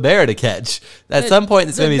swallow the bear to catch? At some point,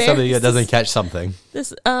 it's going to be something that doesn't catch something.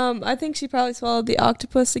 I think she probably swallowed the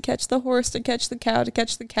octopus to catch the horse, to catch the cow, to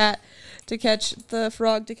catch the cat, to catch the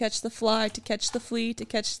frog, to catch the fly, to catch the flea, to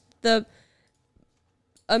catch the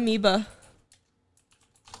amoeba.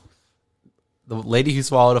 The lady who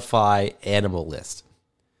swallowed a fly, animal list.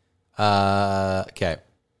 Okay.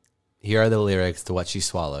 Here are the lyrics to what she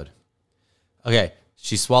swallowed. Okay.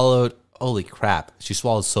 She swallowed, holy crap. She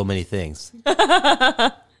swallowed so many things.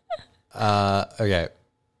 Okay.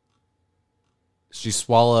 She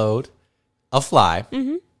swallowed a fly. Mm-hmm.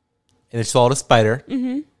 And then she swallowed a spider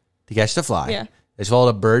to catch the fly. Yeah. They swallowed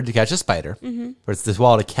a bird to catch a spider. Mm-hmm. They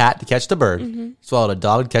swallowed a cat to catch the bird. Mm-hmm. Swallowed a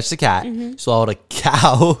dog to catch the cat. Mm-hmm. Swallowed a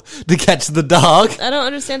cow to catch the dog. I don't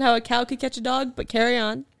understand how a cow could catch a dog, but carry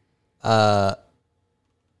on.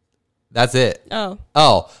 That's it.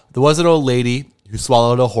 Oh, there was an old lady who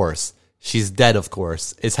swallowed a horse. She's dead, of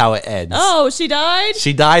course, is how it ends. Oh, she died?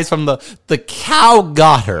 She dies from the cow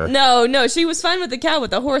got her. No, she was fine with the cow,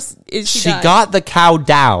 but the horse she died. Got the cow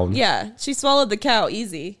down. Yeah, she swallowed the cow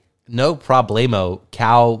easy. No problemo.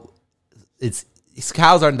 Cows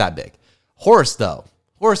aren't that big. Horse, though.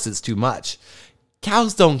 Horse is too much.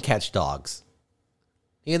 Cows don't catch dogs.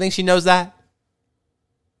 You think she knows that?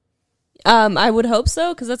 I would hope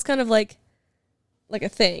so, because that's kind of like a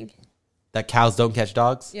thing. That cows don't catch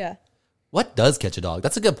dogs? Yeah. What does catch a dog?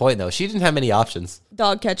 That's a good point, though. She didn't have many options.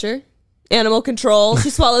 Dog catcher. Animal control. She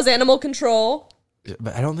swallows animal control.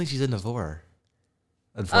 But I don't think she's a nivore.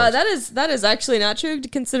 That is actually not true,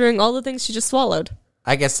 considering all the things she just swallowed.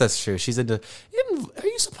 I guess that's true. She's into... Are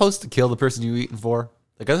you supposed to kill the person you eat for?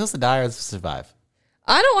 Like, are they supposed to die or are they supposed to survive?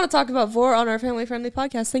 I don't want to talk about vor on our family-friendly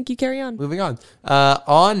podcast. Thank you. Carry on. Moving on.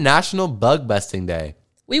 On National Bug Busting Day.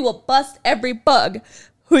 We will bust every bug.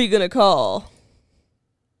 Who are you going to call?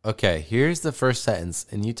 Okay, here's the first sentence,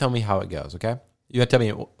 and you tell me how it goes, okay? You got to tell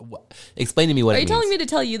me... explain to me what it means. Are you telling me to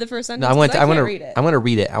tell you the first sentence? No, I'm going to read it. I'm going to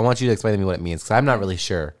read it. I want you to explain to me what it means, because I'm not really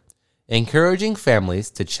sure. Encouraging families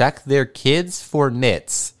to check their kids for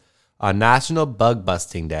nits on National Bug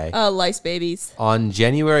Busting Day. Lice babies. On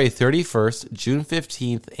January 31st, June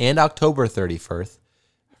 15th, and October 31st.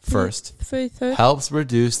 Helps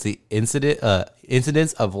reduce the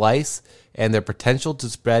incidence of lice and their potential to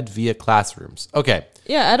spread via classrooms. Okay.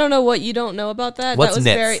 Yeah, I don't know what you don't know about that. What's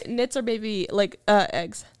that was nits? Nits are baby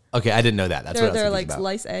eggs. Okay, I didn't know that. They're like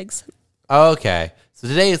lice eggs. Okay. So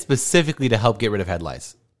today is specifically to help get rid of head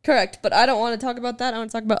lice. Correct, but I don't want to talk about that. I want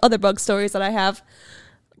to talk about other bug stories that I have.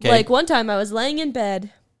 Okay. Like one time I was laying in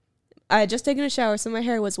bed. I had just taken a shower, so my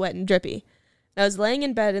hair was wet and drippy. I was laying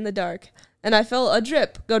in bed in the dark, and I felt a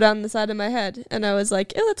drip go down the side of my head. And I was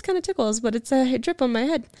like, ew, that's kind of tickles, but it's a drip on my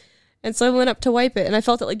head. And so I went up to wipe it, and I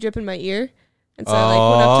felt it like drip in my ear. And so I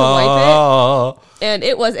went up to wipe it, and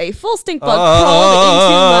it was a full stink bug crawled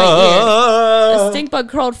into my ear. A stink bug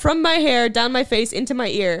crawled from my hair down my face into my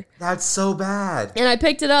ear. That's so bad. And I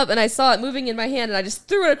picked it up, and I saw it moving in my hand, and I just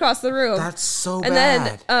threw it across the room. That's so bad. And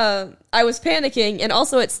then I was panicking, and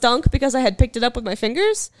also it stunk because I had picked it up with my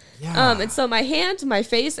fingers. Yeah. And so my hand, my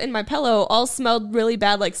face, and my pillow all smelled really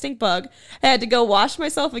bad like stink bug. I had to go wash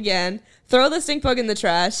myself again, throw the stink bug in the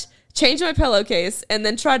trash, change my pillowcase, and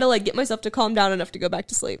then try to get myself to calm down enough to go back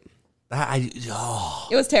to sleep.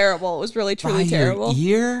 It was terrible. It was really, truly terrible.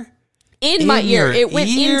 Your ear? In my ear. It went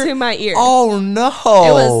into my ear. Oh, no.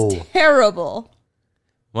 It was terrible.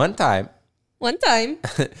 One time. Once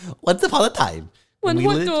upon a time. When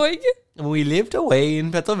we lived away in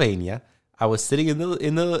Pennsylvania, I was sitting in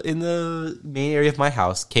the main area of my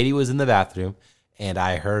house. Katie was in the bathroom, and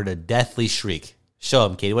I heard a deathly shriek. Show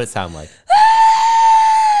him, Katie, what it sounded like.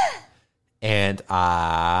 And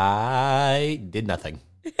I did nothing.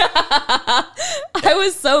 I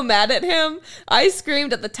was so mad at him. I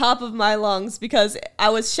screamed at the top of my lungs because I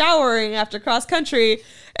was showering after cross country,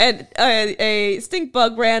 and a stink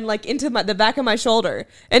bug ran into the back of my shoulder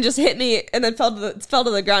and just hit me, and then fell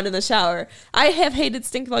to the ground in the shower. I have hated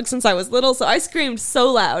stink bugs since I was little, so I screamed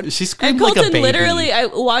so loud. She screamed and Colton like a baby. Literally, I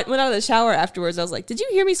went out of the shower afterwards. I was like, "Did you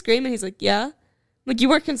hear me scream?" And he's like, "Yeah." I'm like, "You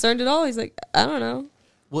weren't concerned at all?" He's like, "I don't know."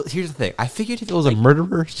 Well, here's the thing. I figured if it was a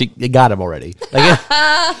murderer, she got him already.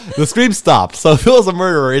 The scream stopped. So if it was a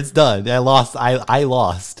murderer, it's done. I lost.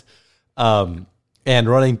 And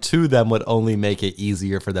running to them would only make it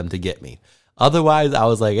easier for them to get me. Otherwise, I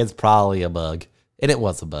was like, it's probably a bug. And it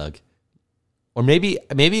was a bug. Or maybe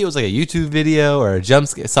it was like a YouTube video or a jump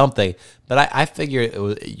scare, something. But I figured it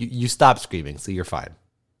was, you stopped screaming, so you're fine.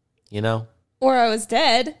 You know? Or I was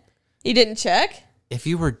dead. You didn't check? If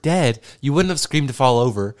you were dead, you wouldn't have screamed to fall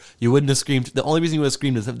over. You wouldn't have screamed. The only reason you would have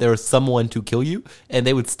screamed is if there was someone to kill you, and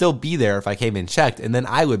they would still be there if I came and checked, and then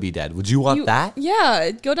I would be dead. Would you want that?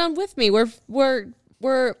 Yeah, go down with me. We're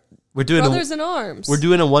doing brothers in arms. We're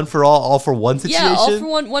doing a one for all for one situation. Yeah, all for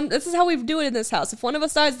one. This is how we do it in this house. If one of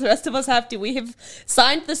us dies, the rest of us have to. We have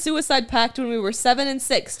signed the suicide pact when we were 7 and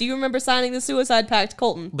 6. Do you remember signing the suicide pact,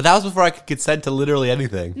 Colton? But that was before I could consent to literally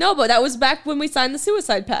anything. No, but that was back when we signed the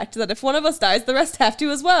suicide pact. That if one of us dies, the rest have to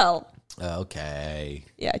as well. Okay.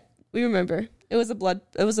 Yeah, we remember. It was a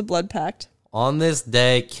blood pact. On this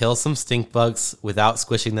day, kill some stink bugs without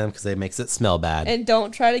squishing them because it makes it smell bad. And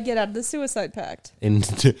don't try to get out of the suicide pact. And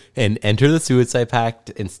enter the suicide pact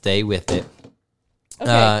and stay with it.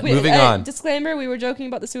 Okay, moving on. Disclaimer, we were joking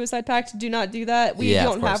about the suicide pact. Do not do that. We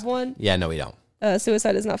don't have one. Yeah, no, we don't.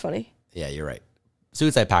 Suicide is not funny. Yeah, you're right.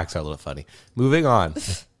 Suicide pacts are a little funny. Moving on.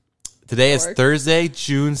 Today is Thursday,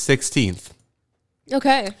 June 16th.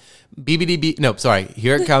 Okay. BBDB. No, sorry.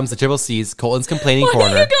 Here it comes. The triple C's. Colton's complaining Why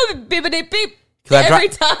corner. Why do you go bibbidi beep every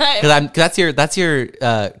time? Because that's your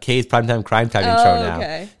K's primetime crime time intro now.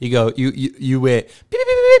 Okay. You go. You went beep beep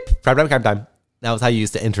beep beep primetime crime time. That was how you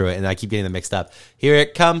used to intro it, and I keep getting them mixed up. Here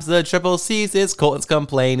it comes. The triple C's. It's Colton's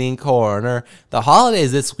complaining corner. The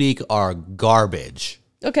holidays this week are garbage.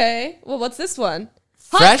 Okay. Well, what's this one?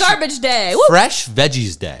 Hot garbage day. Woo! Fresh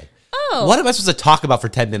Veggies Day. Oh. What am I supposed to talk about for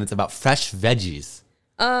 10 minutes about fresh veggies?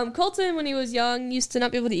 Colton, when he was young, used to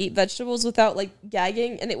not be able to eat vegetables without, like,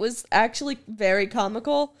 gagging, and it was actually very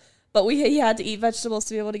comical, but he had to eat vegetables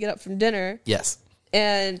to be able to get up from dinner. Yes.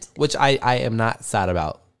 And... Which I am not sad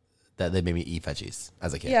about that they made me eat veggies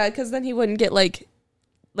as a kid. Yeah, because then he wouldn't get, like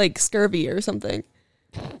scurvy or something.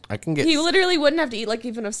 I can get... He literally wouldn't have to eat, like,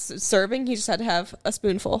 even a serving. He just had to have a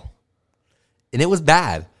spoonful. And it was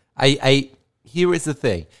bad. Here is the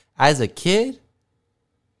thing. As a kid...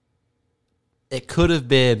 It could have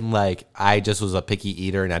been like I just was a picky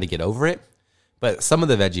eater and I had to get over it. But some of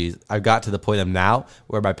the veggies, I've got to the point of now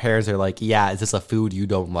where my parents are like, yeah, is this a food you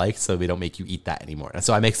don't like? So we don't make you eat that anymore. And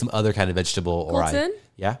so I make some other kind of vegetable. Colton?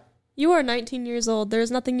 Yeah? You are 19 years old. There's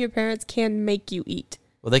nothing your parents can make you eat.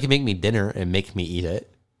 Well, they can make me dinner and make me eat it.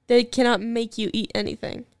 They cannot make you eat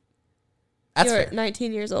anything. That's fair. You're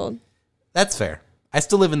 19 years old. That's fair. I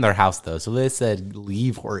still live in their house, though. So if they said,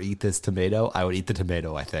 leave or eat this tomato, I would eat the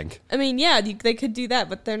tomato, I think. I mean, yeah, they could do that,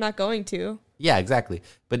 but they're not going to. Yeah, exactly.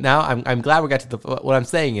 But now I'm glad we got to what I'm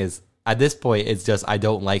saying is, at this point, it's just I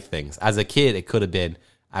don't like things. As a kid, it could have been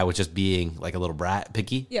I was just being like a little brat,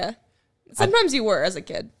 picky. Yeah. Sometimes you were as a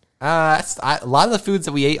kid. A lot of the foods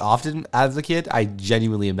that we ate often as a kid, I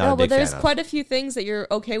genuinely am not a big fan of. No, but there's quite a few things that you're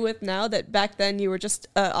okay with now that back then you were just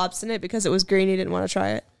obstinate because it was green, you didn't want to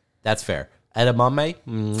try it. That's fair. Edamame,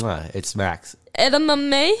 it smacks.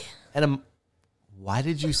 Edamame? Why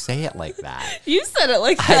did you say it like that? You said it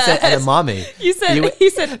like that. I said edamame. You said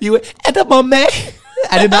edamame.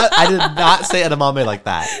 I did not say edamame like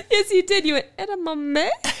that. Yes, you did. You went edamame.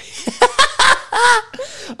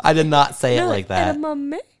 I did not say it like that.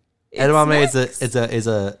 Edamame. Edamame is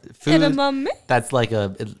a food edamame. that's like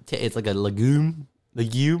it's like a legume.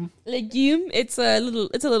 Legume. It's a little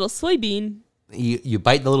soybean. You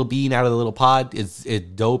bite the little bean out of the little pod. It's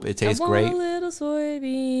dope. It tastes great. I want a little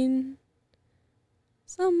soybean.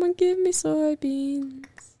 Someone give me soybeans.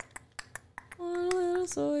 Want a little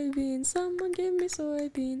soybean. Someone give me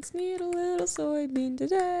soybeans. Need a little soybean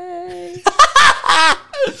today.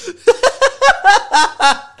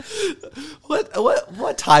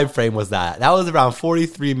 What time frame was that? That was around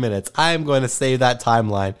 43 minutes. I am going to save that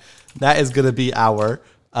timeline. That is going to be our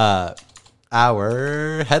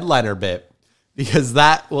headliner bit. Because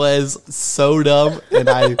that was so dumb, and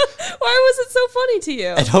Why was it so funny to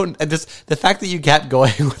you? Just the fact that you kept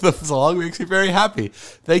going with the song makes me very happy.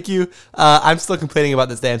 Thank you. I'm still complaining about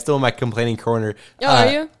this day. I'm still in my complaining corner. Oh, are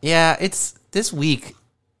you? Yeah, this week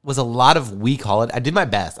was a lot of weak holiday. I did my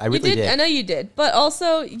best. I really did. I know you did. But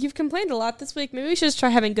also, you've complained a lot this week. Maybe we should just try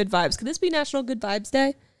having good vibes. Could this be National Good Vibes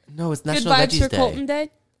Day? No, it's National Good Vibes Veggies for Day. Colton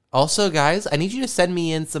Day? Also, guys, I need you to send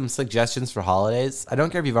me in some suggestions for holidays. I don't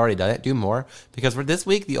care if you've already done it. Do more. Because for this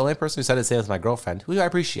week, the only person who said it was my girlfriend, who I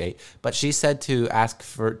appreciate. But she said to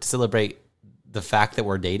to celebrate the fact that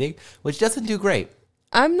we're dating, which doesn't do great.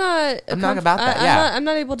 I'm not about that, I'm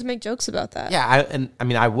not able to make jokes about that. Yeah, I wouldn't. I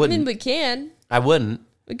mean, we can. I wouldn't.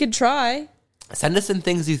 We could try. Send us in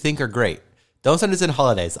things you think are great. Don't send us in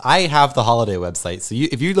holidays. I have the holiday website. So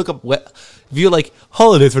if you look up, if you like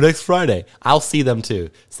holidays for next Friday, I'll see them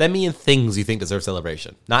too. Send me in things you think deserve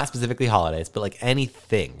celebration. Not specifically holidays, but like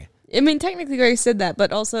anything. I mean, technically, Greg said that,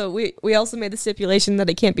 but also we also made the stipulation that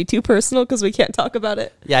it can't be too personal because we can't talk about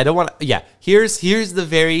it. Yeah, I don't want to. Yeah, here's the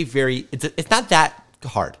very, very. It's not that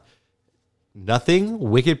hard. Nothing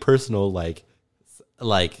wicked personal like.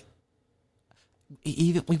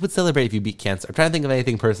 Even we would celebrate if you beat cancer. I'm trying to think of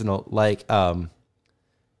anything personal like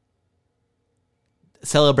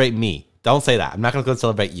celebrate me. Don't say that. I'm not going to go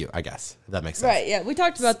celebrate you, I guess. If that makes sense. Right, yeah. We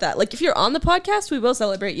talked about that. Like, if you're on the podcast, we will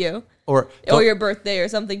celebrate you. Or your birthday or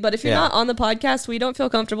something. But if you're not on the podcast, we don't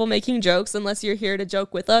feel comfortable making jokes unless you're here to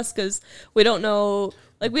joke with us because we don't know.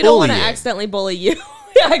 Like, we don't want to accidentally bully you.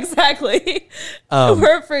 Yeah, exactly.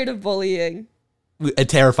 We're afraid of bullying. It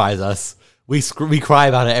terrifies us. We cry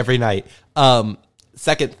about it every night.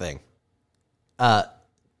 Second thing.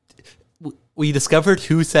 We discovered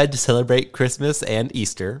who said to celebrate Christmas and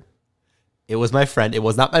Easter. It was my friend. It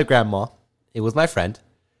was not my grandma. It was my friend.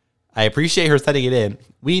 I appreciate her sending it in.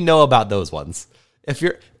 We know about those ones. If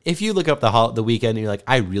you look up the weekend and you're like,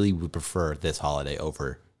 I really would prefer this holiday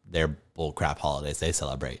over their bullcrap holidays they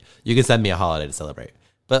celebrate, you can send me a holiday to celebrate.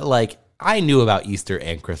 But like, I knew about Easter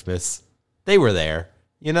and Christmas. They were there.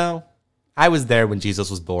 You know, I was there when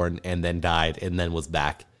Jesus was born and then died and then was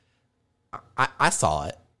back. I saw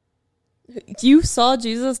it. You saw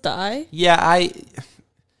Jesus die? Yeah,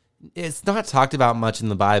 it's not talked about much in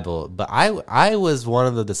the Bible, but I was one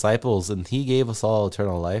of the disciples, and he gave us all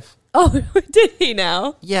eternal life. Oh, did he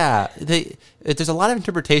now? Yeah, there's a lot of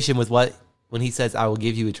interpretation with when he says, I will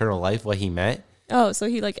give you eternal life, what he meant. Oh, so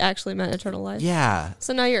he like actually meant eternal life? Yeah.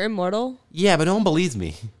 So now you're immortal? Yeah, but no one believes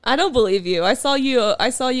me. I don't believe you. I saw you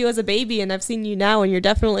as a baby, and I've seen you now, and you're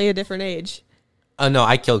definitely a different age. Oh, no,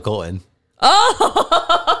 I killed Colton. Oh!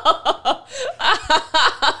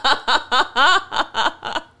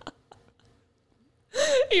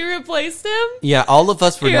 You replaced him? Yeah, all of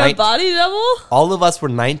us were You're a body double? All of us were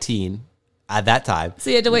 19 at that time. So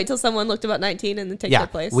you had to wait till someone looked about 19 and then take their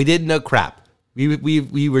place? We didn't know crap.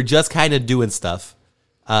 We were just kind of doing stuff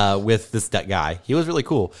with that guy. He was really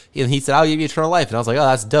cool. And he said, I'll give you eternal life. And I was like, oh,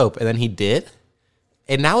 that's dope. And then he did.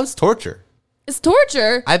 And now it's torture. It's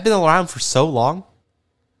torture? I've been around for so long.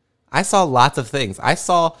 I saw lots of things. I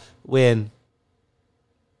saw when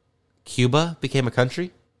Cuba became a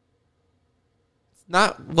country.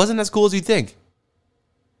 Wasn't as cool as you'd think.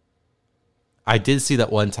 I did see that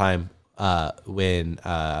one time when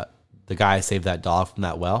the guy saved that dog from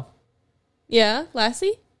that well. Yeah,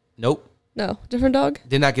 Lassie? Nope. No, different dog?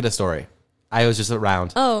 Did not get a story. I was just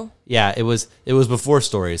around. Oh. Yeah, it was before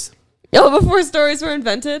stories. Oh, before stories were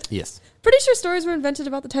invented? Yes. Pretty sure stories were invented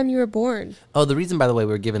about the time you were born. Oh, the reason, by the way,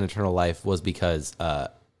 we were given eternal life was because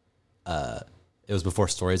it was before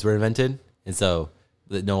stories were invented, and so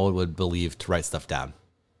that no one would believe to write stuff down.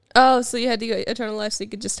 Oh, so you had to get eternal life so you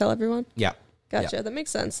could just tell everyone? Yeah. Gotcha. Yeah. That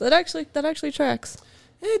makes sense. That actually tracks.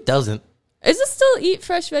 It doesn't. Is it still Eat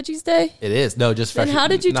Fresh Veggies Day? It is. No, just fresh. Then how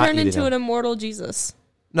did you turn into an immortal Jesus?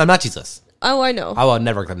 No, I'm not Jesus. Oh, I know. I will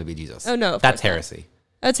never claim to be Jesus. Oh, no. That's heresy.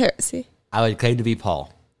 That's heresy. I would claim to be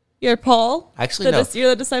Paul. You're Paul? Actually, no. You're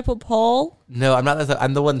the disciple Paul? No, I'm not.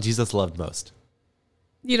 I'm the one Jesus loved most.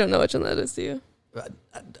 You don't know which one that is, do you?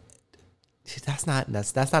 That's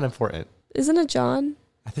not important. Isn't it John?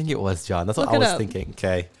 I think it was John. That's what I was thinking.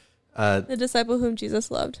 Okay. The disciple whom Jesus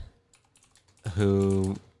loved.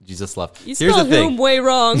 Whom Jesus loved. You spelled whom way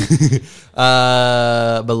wrong.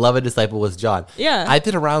 Beloved disciple was John. Yeah. I've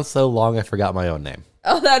been around so long I forgot my own name.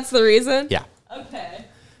 Oh, that's the reason? Yeah. Okay.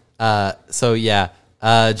 So yeah.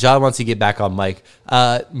 John wants to get back on mic.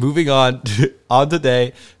 Moving on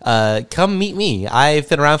today. Come meet me. I've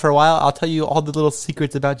been around for a while. I'll tell you all the little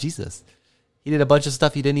secrets about Jesus. He did a bunch of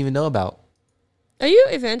stuff you didn't even know about. Are you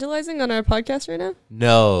evangelizing on our podcast right now?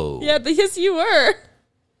 No. Yeah, yes, you were.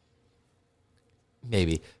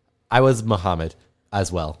 Maybe. I was Muhammad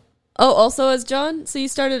as well. Oh, also as John? So you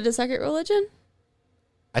started a second religion?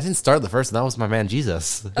 I didn't start the first, and that was my man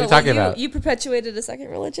Jesus. What are you talking about? You perpetuated a second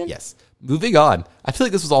religion? Yes. Moving on. I feel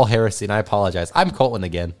like this was all heresy, and I apologize. I'm Colton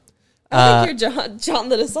again. I think you're John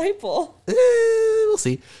the disciple. We'll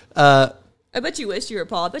see. I bet you wish you were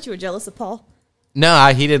Paul. I bet you were jealous of Paul.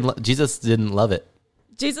 No, he didn't. Jesus didn't love it.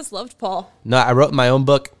 Jesus loved Paul. No, I wrote my own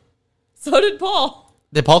book. So did Paul.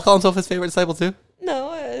 Did Paul call himself his favorite disciple too? No.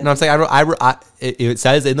 No, I'm saying it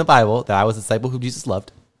says in the Bible that I was a disciple who Jesus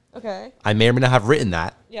loved. Okay. I may or may not have written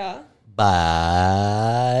that. Yeah.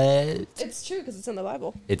 But it's true because it's in the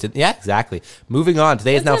Bible. Yeah, exactly. Moving on.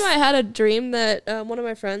 Today is now. One time I had a dream that one of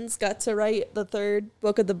my friends got to write the third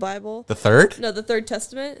book of the Bible. The third? No, the Third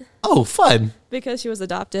Testament. Oh, fun. Because she was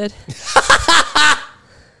adopted.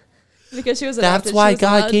 Because she was adopted. That's why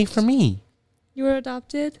God came for me. You were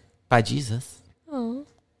adopted? By Jesus. Oh.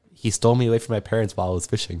 He stole me away from my parents while I was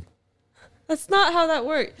fishing. That's not how that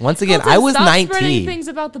works. Once again, Colton, I was stop 19. spreading things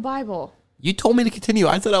about the Bible. You told me to continue.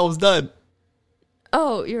 I said I was done.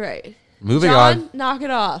 Oh, you're right. Moving John, on. knock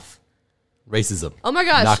it off. Racism. Oh my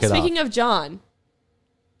gosh. Knock it Speaking off. of John,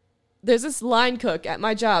 there's this line cook at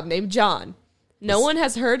my job named John. No one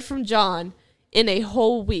has heard from John in a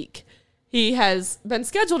whole week. He has been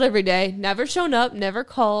scheduled every day, never shown up, never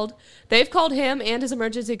called. They've called him and his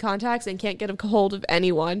emergency contacts and can't get a hold of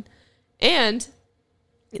anyone. And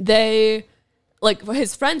they, like,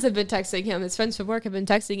 his friends have been texting him. His friends from work have been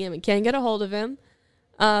texting him and can't get a hold of him.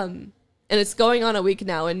 And it's going on a week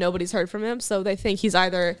now and nobody's heard from him. So they think he's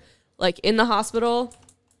either, like, in the hospital.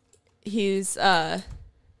 He's in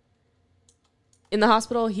the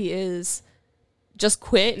hospital. He is just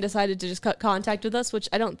quit and decided to just cut contact with us, which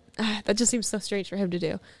I don't, that just seems so strange for him to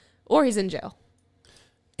do. Or he's in jail.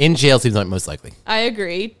 In jail seems like most likely. I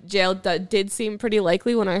agree. Jail did seem pretty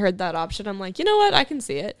likely when I heard that option. I'm like, you know what? I can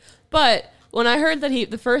see it. But when I heard that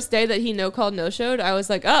the first day that he no-called, no-showed, I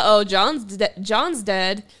was like, uh-oh, John's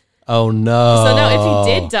dead. Oh, no. So now if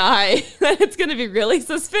he did die, then it's going to be really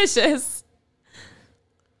suspicious.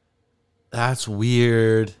 That's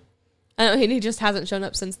weird. I know, he just hasn't shown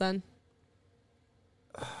up since then.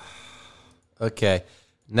 Okay.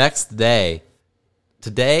 Next day.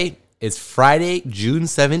 Today is Friday, June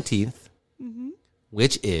 17th,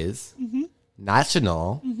 which is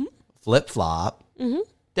National Flip-Flop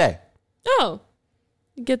Day. Oh,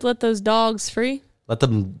 you get to let those dogs free. Let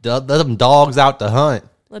them dogs out to hunt.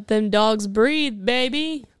 Let them dogs breathe,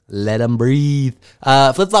 baby. Let them breathe.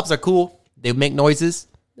 Flip-flops are cool. They make noises.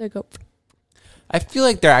 They go. I feel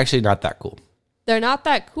like they're actually not that cool. They're not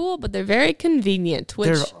that cool, but they're very convenient, which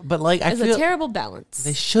is a terrible balance.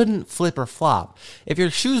 They shouldn't flip or flop. If your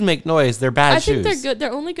shoes make noise, they're bad shoes. I think they're good.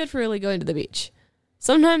 They're only good for really going to the beach.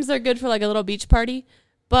 Sometimes they're good for like a little beach party,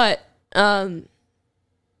 but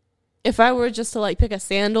if I were just to like pick a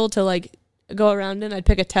sandal to like go around in, I'd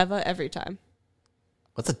pick a Teva every time.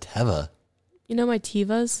 What's a Teva? You know my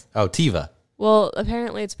Tevas? Oh, Teva. Well,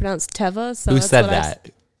 apparently it's pronounced Teva. So who that's said what that?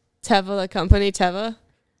 Teva, the company Teva.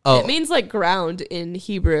 Oh. It means like ground in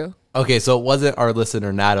Hebrew. Okay, so it wasn't our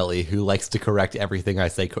listener Natalie who likes to correct everything I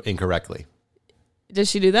say incorrectly. Does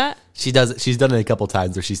she do that? She does. She's done it a couple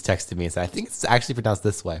times where she's texted me and said, "I think it's actually pronounced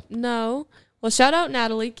this way." No. Well, shout out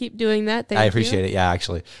Natalie. Keep doing that. Thank I you. appreciate it. Yeah,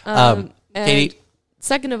 actually. Katie.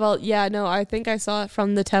 Second of all, yeah, no, I think I saw it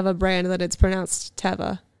from the Teva brand that it's pronounced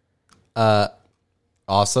Teva.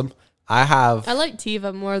 Awesome. I like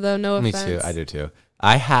Teva more though. No offense. Me too. I do too.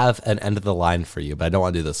 I have an end of the line for you, but I don't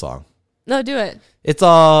want to do the song. No, do it. It's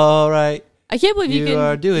all right. I can't believe you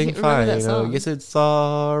are doing fine. That song. Oh, yes, it's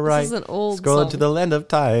all right. This is an old Scrolling song. to the land of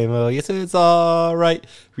time. Oh, yes, it's all right.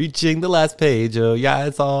 Reaching the last page. Oh, yeah,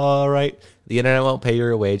 it's all right. The internet won't pay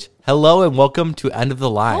your wage. Hello and welcome to End of the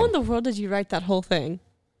Line. How in the world did you write that whole thing?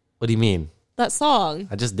 What do you mean? That song.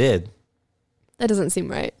 I just did. That doesn't seem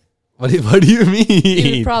right. What do you mean?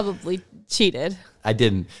 You probably cheated. I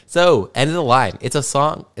didn't. So, End of the Line. It's a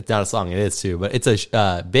song. It's not a song. It is too. But it's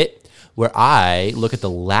a bit where I look at the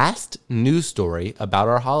last news story about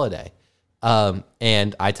our holiday.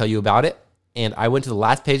 And I tell you about it. And I went to the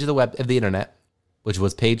last page of the internet, which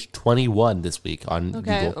was page 21 this week on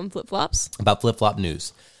Google. On flip-flops. About flip-flop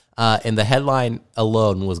news. And the headline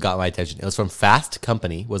alone got my attention. It was from Fast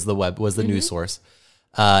Company, was the news source.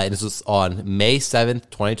 And this was on May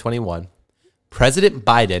 7th, 2021. President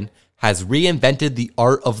Biden has reinvented the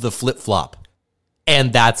art of the flip-flop.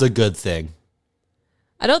 And that's a good thing.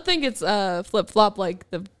 I don't think it's flip-flop like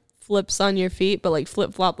the flips on your feet, but like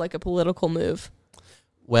flip-flop like a political move.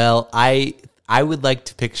 Well, I would like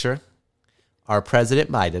to picture our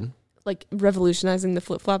President Biden. Like revolutionizing the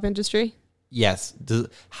flip-flop industry? Yes.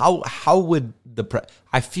 How would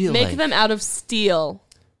I feel Make like them out of steel.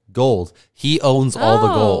 Gold. He owns all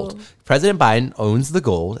the gold. President Biden owns the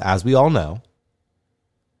gold, as we all know.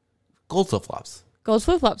 Gold flip-flops. Gold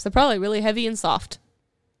flip-flops. They're probably really heavy and soft,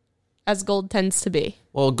 as gold tends to be.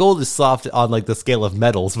 Well, gold is soft on like the scale of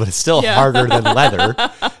metals, but it's still harder than leather.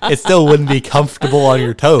 It still wouldn't be comfortable on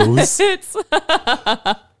your toes. If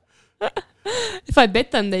I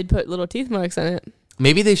bit them, they'd put little teeth marks in it.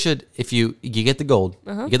 Maybe they should, if you get the gold,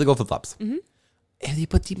 you get the gold flip-flops. Mm-hmm. And you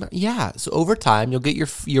put so over time, you'll get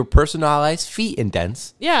your personalized feet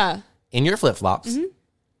indents. Yeah. In your flip-flops. Mm-hmm.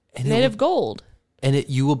 And made of gold. And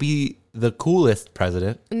you will be the coolest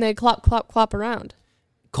president. And they clop, clop, clop around.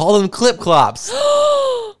 Call them clip-clops.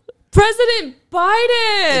 President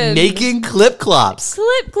Biden! Making clip-clops.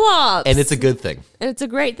 Clip-clops. And it's a good thing. And it's a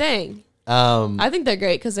great thing. I think they're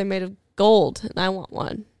great because they're made of gold, and I want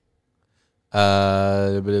one.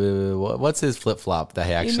 What's his flip-flop that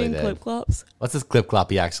he actually did? Clip-clops? What's his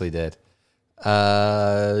clip-clop he actually did?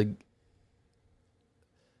 So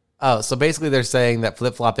basically they're saying that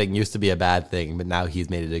flip-flopping used to be a bad thing, but now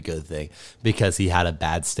he's made it a good thing because he had a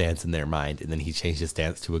bad stance in their mind, and then he changed his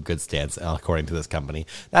stance to a good stance, according to this company.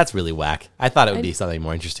 That's really whack. I thought it would be something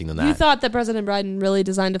more interesting than that. You thought that President Biden really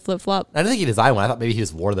designed a flip-flop? I didn't think he designed one. I thought maybe he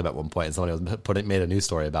just wore them at one point, and somebody made a news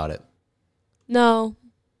story about it. No.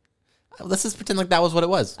 Let's just pretend like that was what it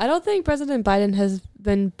was. I don't think President Biden has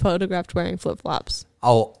been photographed wearing flip-flops.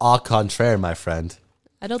 Oh, au contraire, my friend.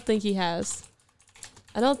 I don't think he has.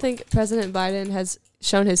 I don't think President Biden has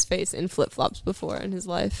shown his face in flip-flops before in his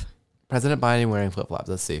life. President Biden wearing flip-flops.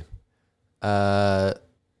 Let's see. I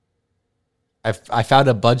found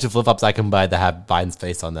a bunch of flip-flops I can buy that have Biden's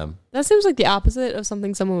face on them. That seems like the opposite of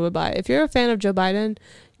something someone would buy. If you're a fan of Joe Biden,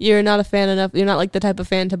 you're not a fan enough. You're not like the type of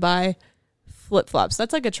fan to buy flip-flops.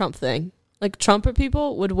 That's like a Trump thing. Like Trump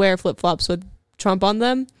people would wear flip-flops with Trump on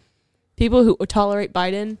them. People who tolerate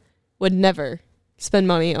Biden would never spend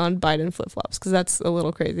money on Biden flip-flops because that's a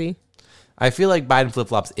little crazy. I feel like Biden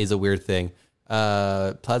flip-flops is a weird thing.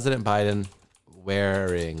 President Biden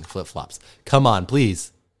wearing flip-flops. Come on,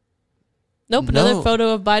 please. Nope, another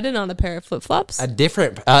photo of Biden on a pair of flip-flops. A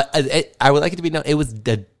different... I would like it to be known, it was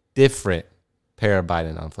a different pair of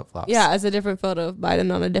Biden on flip-flops. Yeah, as a different photo of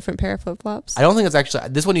Biden on a different pair of flip-flops. I don't think it's actually...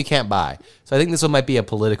 This one you can't buy. So I think this one might be a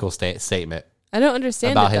political statement. I don't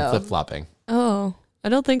understand about it, him though. Flip-flopping. Oh, I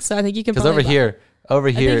don't think so. I think you can because over here, I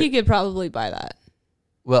think you could probably buy that.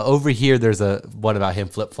 Well, over here, there's a one about him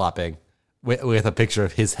flip-flopping with a picture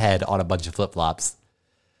of his head on a bunch of flip-flops,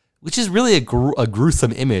 which is really a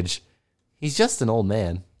gruesome image. He's just an old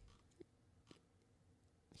man.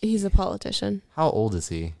 He's a politician. How old is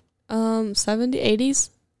he? 70,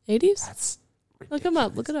 80s? 80s? That's ridiculous. Look him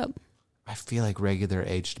up. Look it up. I feel like regular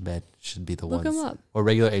aged men should be the ones. Look him up. Or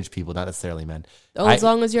regular aged people, not necessarily men. Oh, as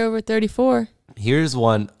long as you're over 34. Here's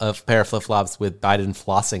one of pair of flip-flops with Biden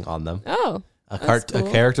flossing on them. Oh, a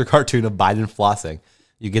character cartoon of Biden flossing.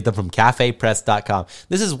 You get them from cafepress.com.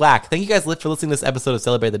 This is whack. Thank you guys for listening to this episode of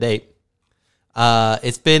Celebrate the Date.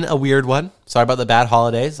 It's been a weird one. Sorry about the bad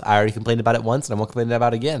holidays. I already complained about it once, and I won't complain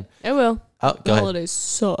about it again. I will. Oh, the holidays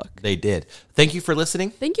suck. They did. Thank you for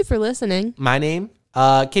listening. Thank you for listening. My name...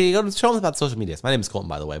 Katie, go to show them about social medias. My name is Colton,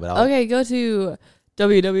 by the way. But okay, go to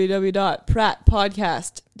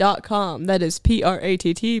www.prattpodcast.com. That is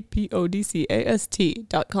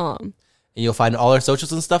prattpodcast.com. And you'll find all our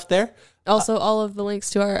socials and stuff there. Also, all of the links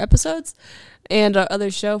to our episodes and our other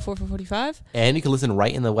show, 4445. And you can listen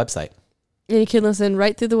right in the website. And you can listen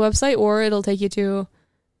right through the website, or it'll take you to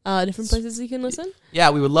different places you can listen.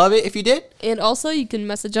 Yeah, we would love it if you did. And also, you can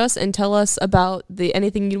message us and tell us about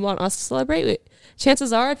anything you want us to celebrate.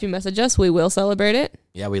 Chances are, if you message us, we will celebrate it.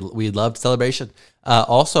 Yeah, we love celebration.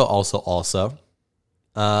 Also,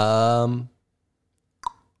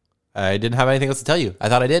 I didn't have anything else to tell you. I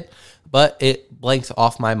thought I did, but it blanked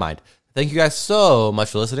off my mind. Thank you guys so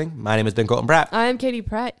much for listening. My name has been Colton Pratt. I am Katie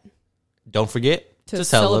Pratt. Don't forget to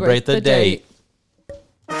celebrate the date.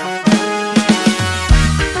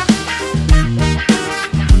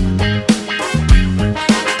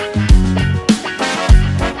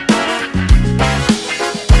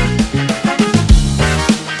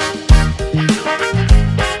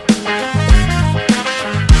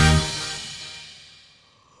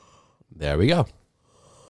 There we go.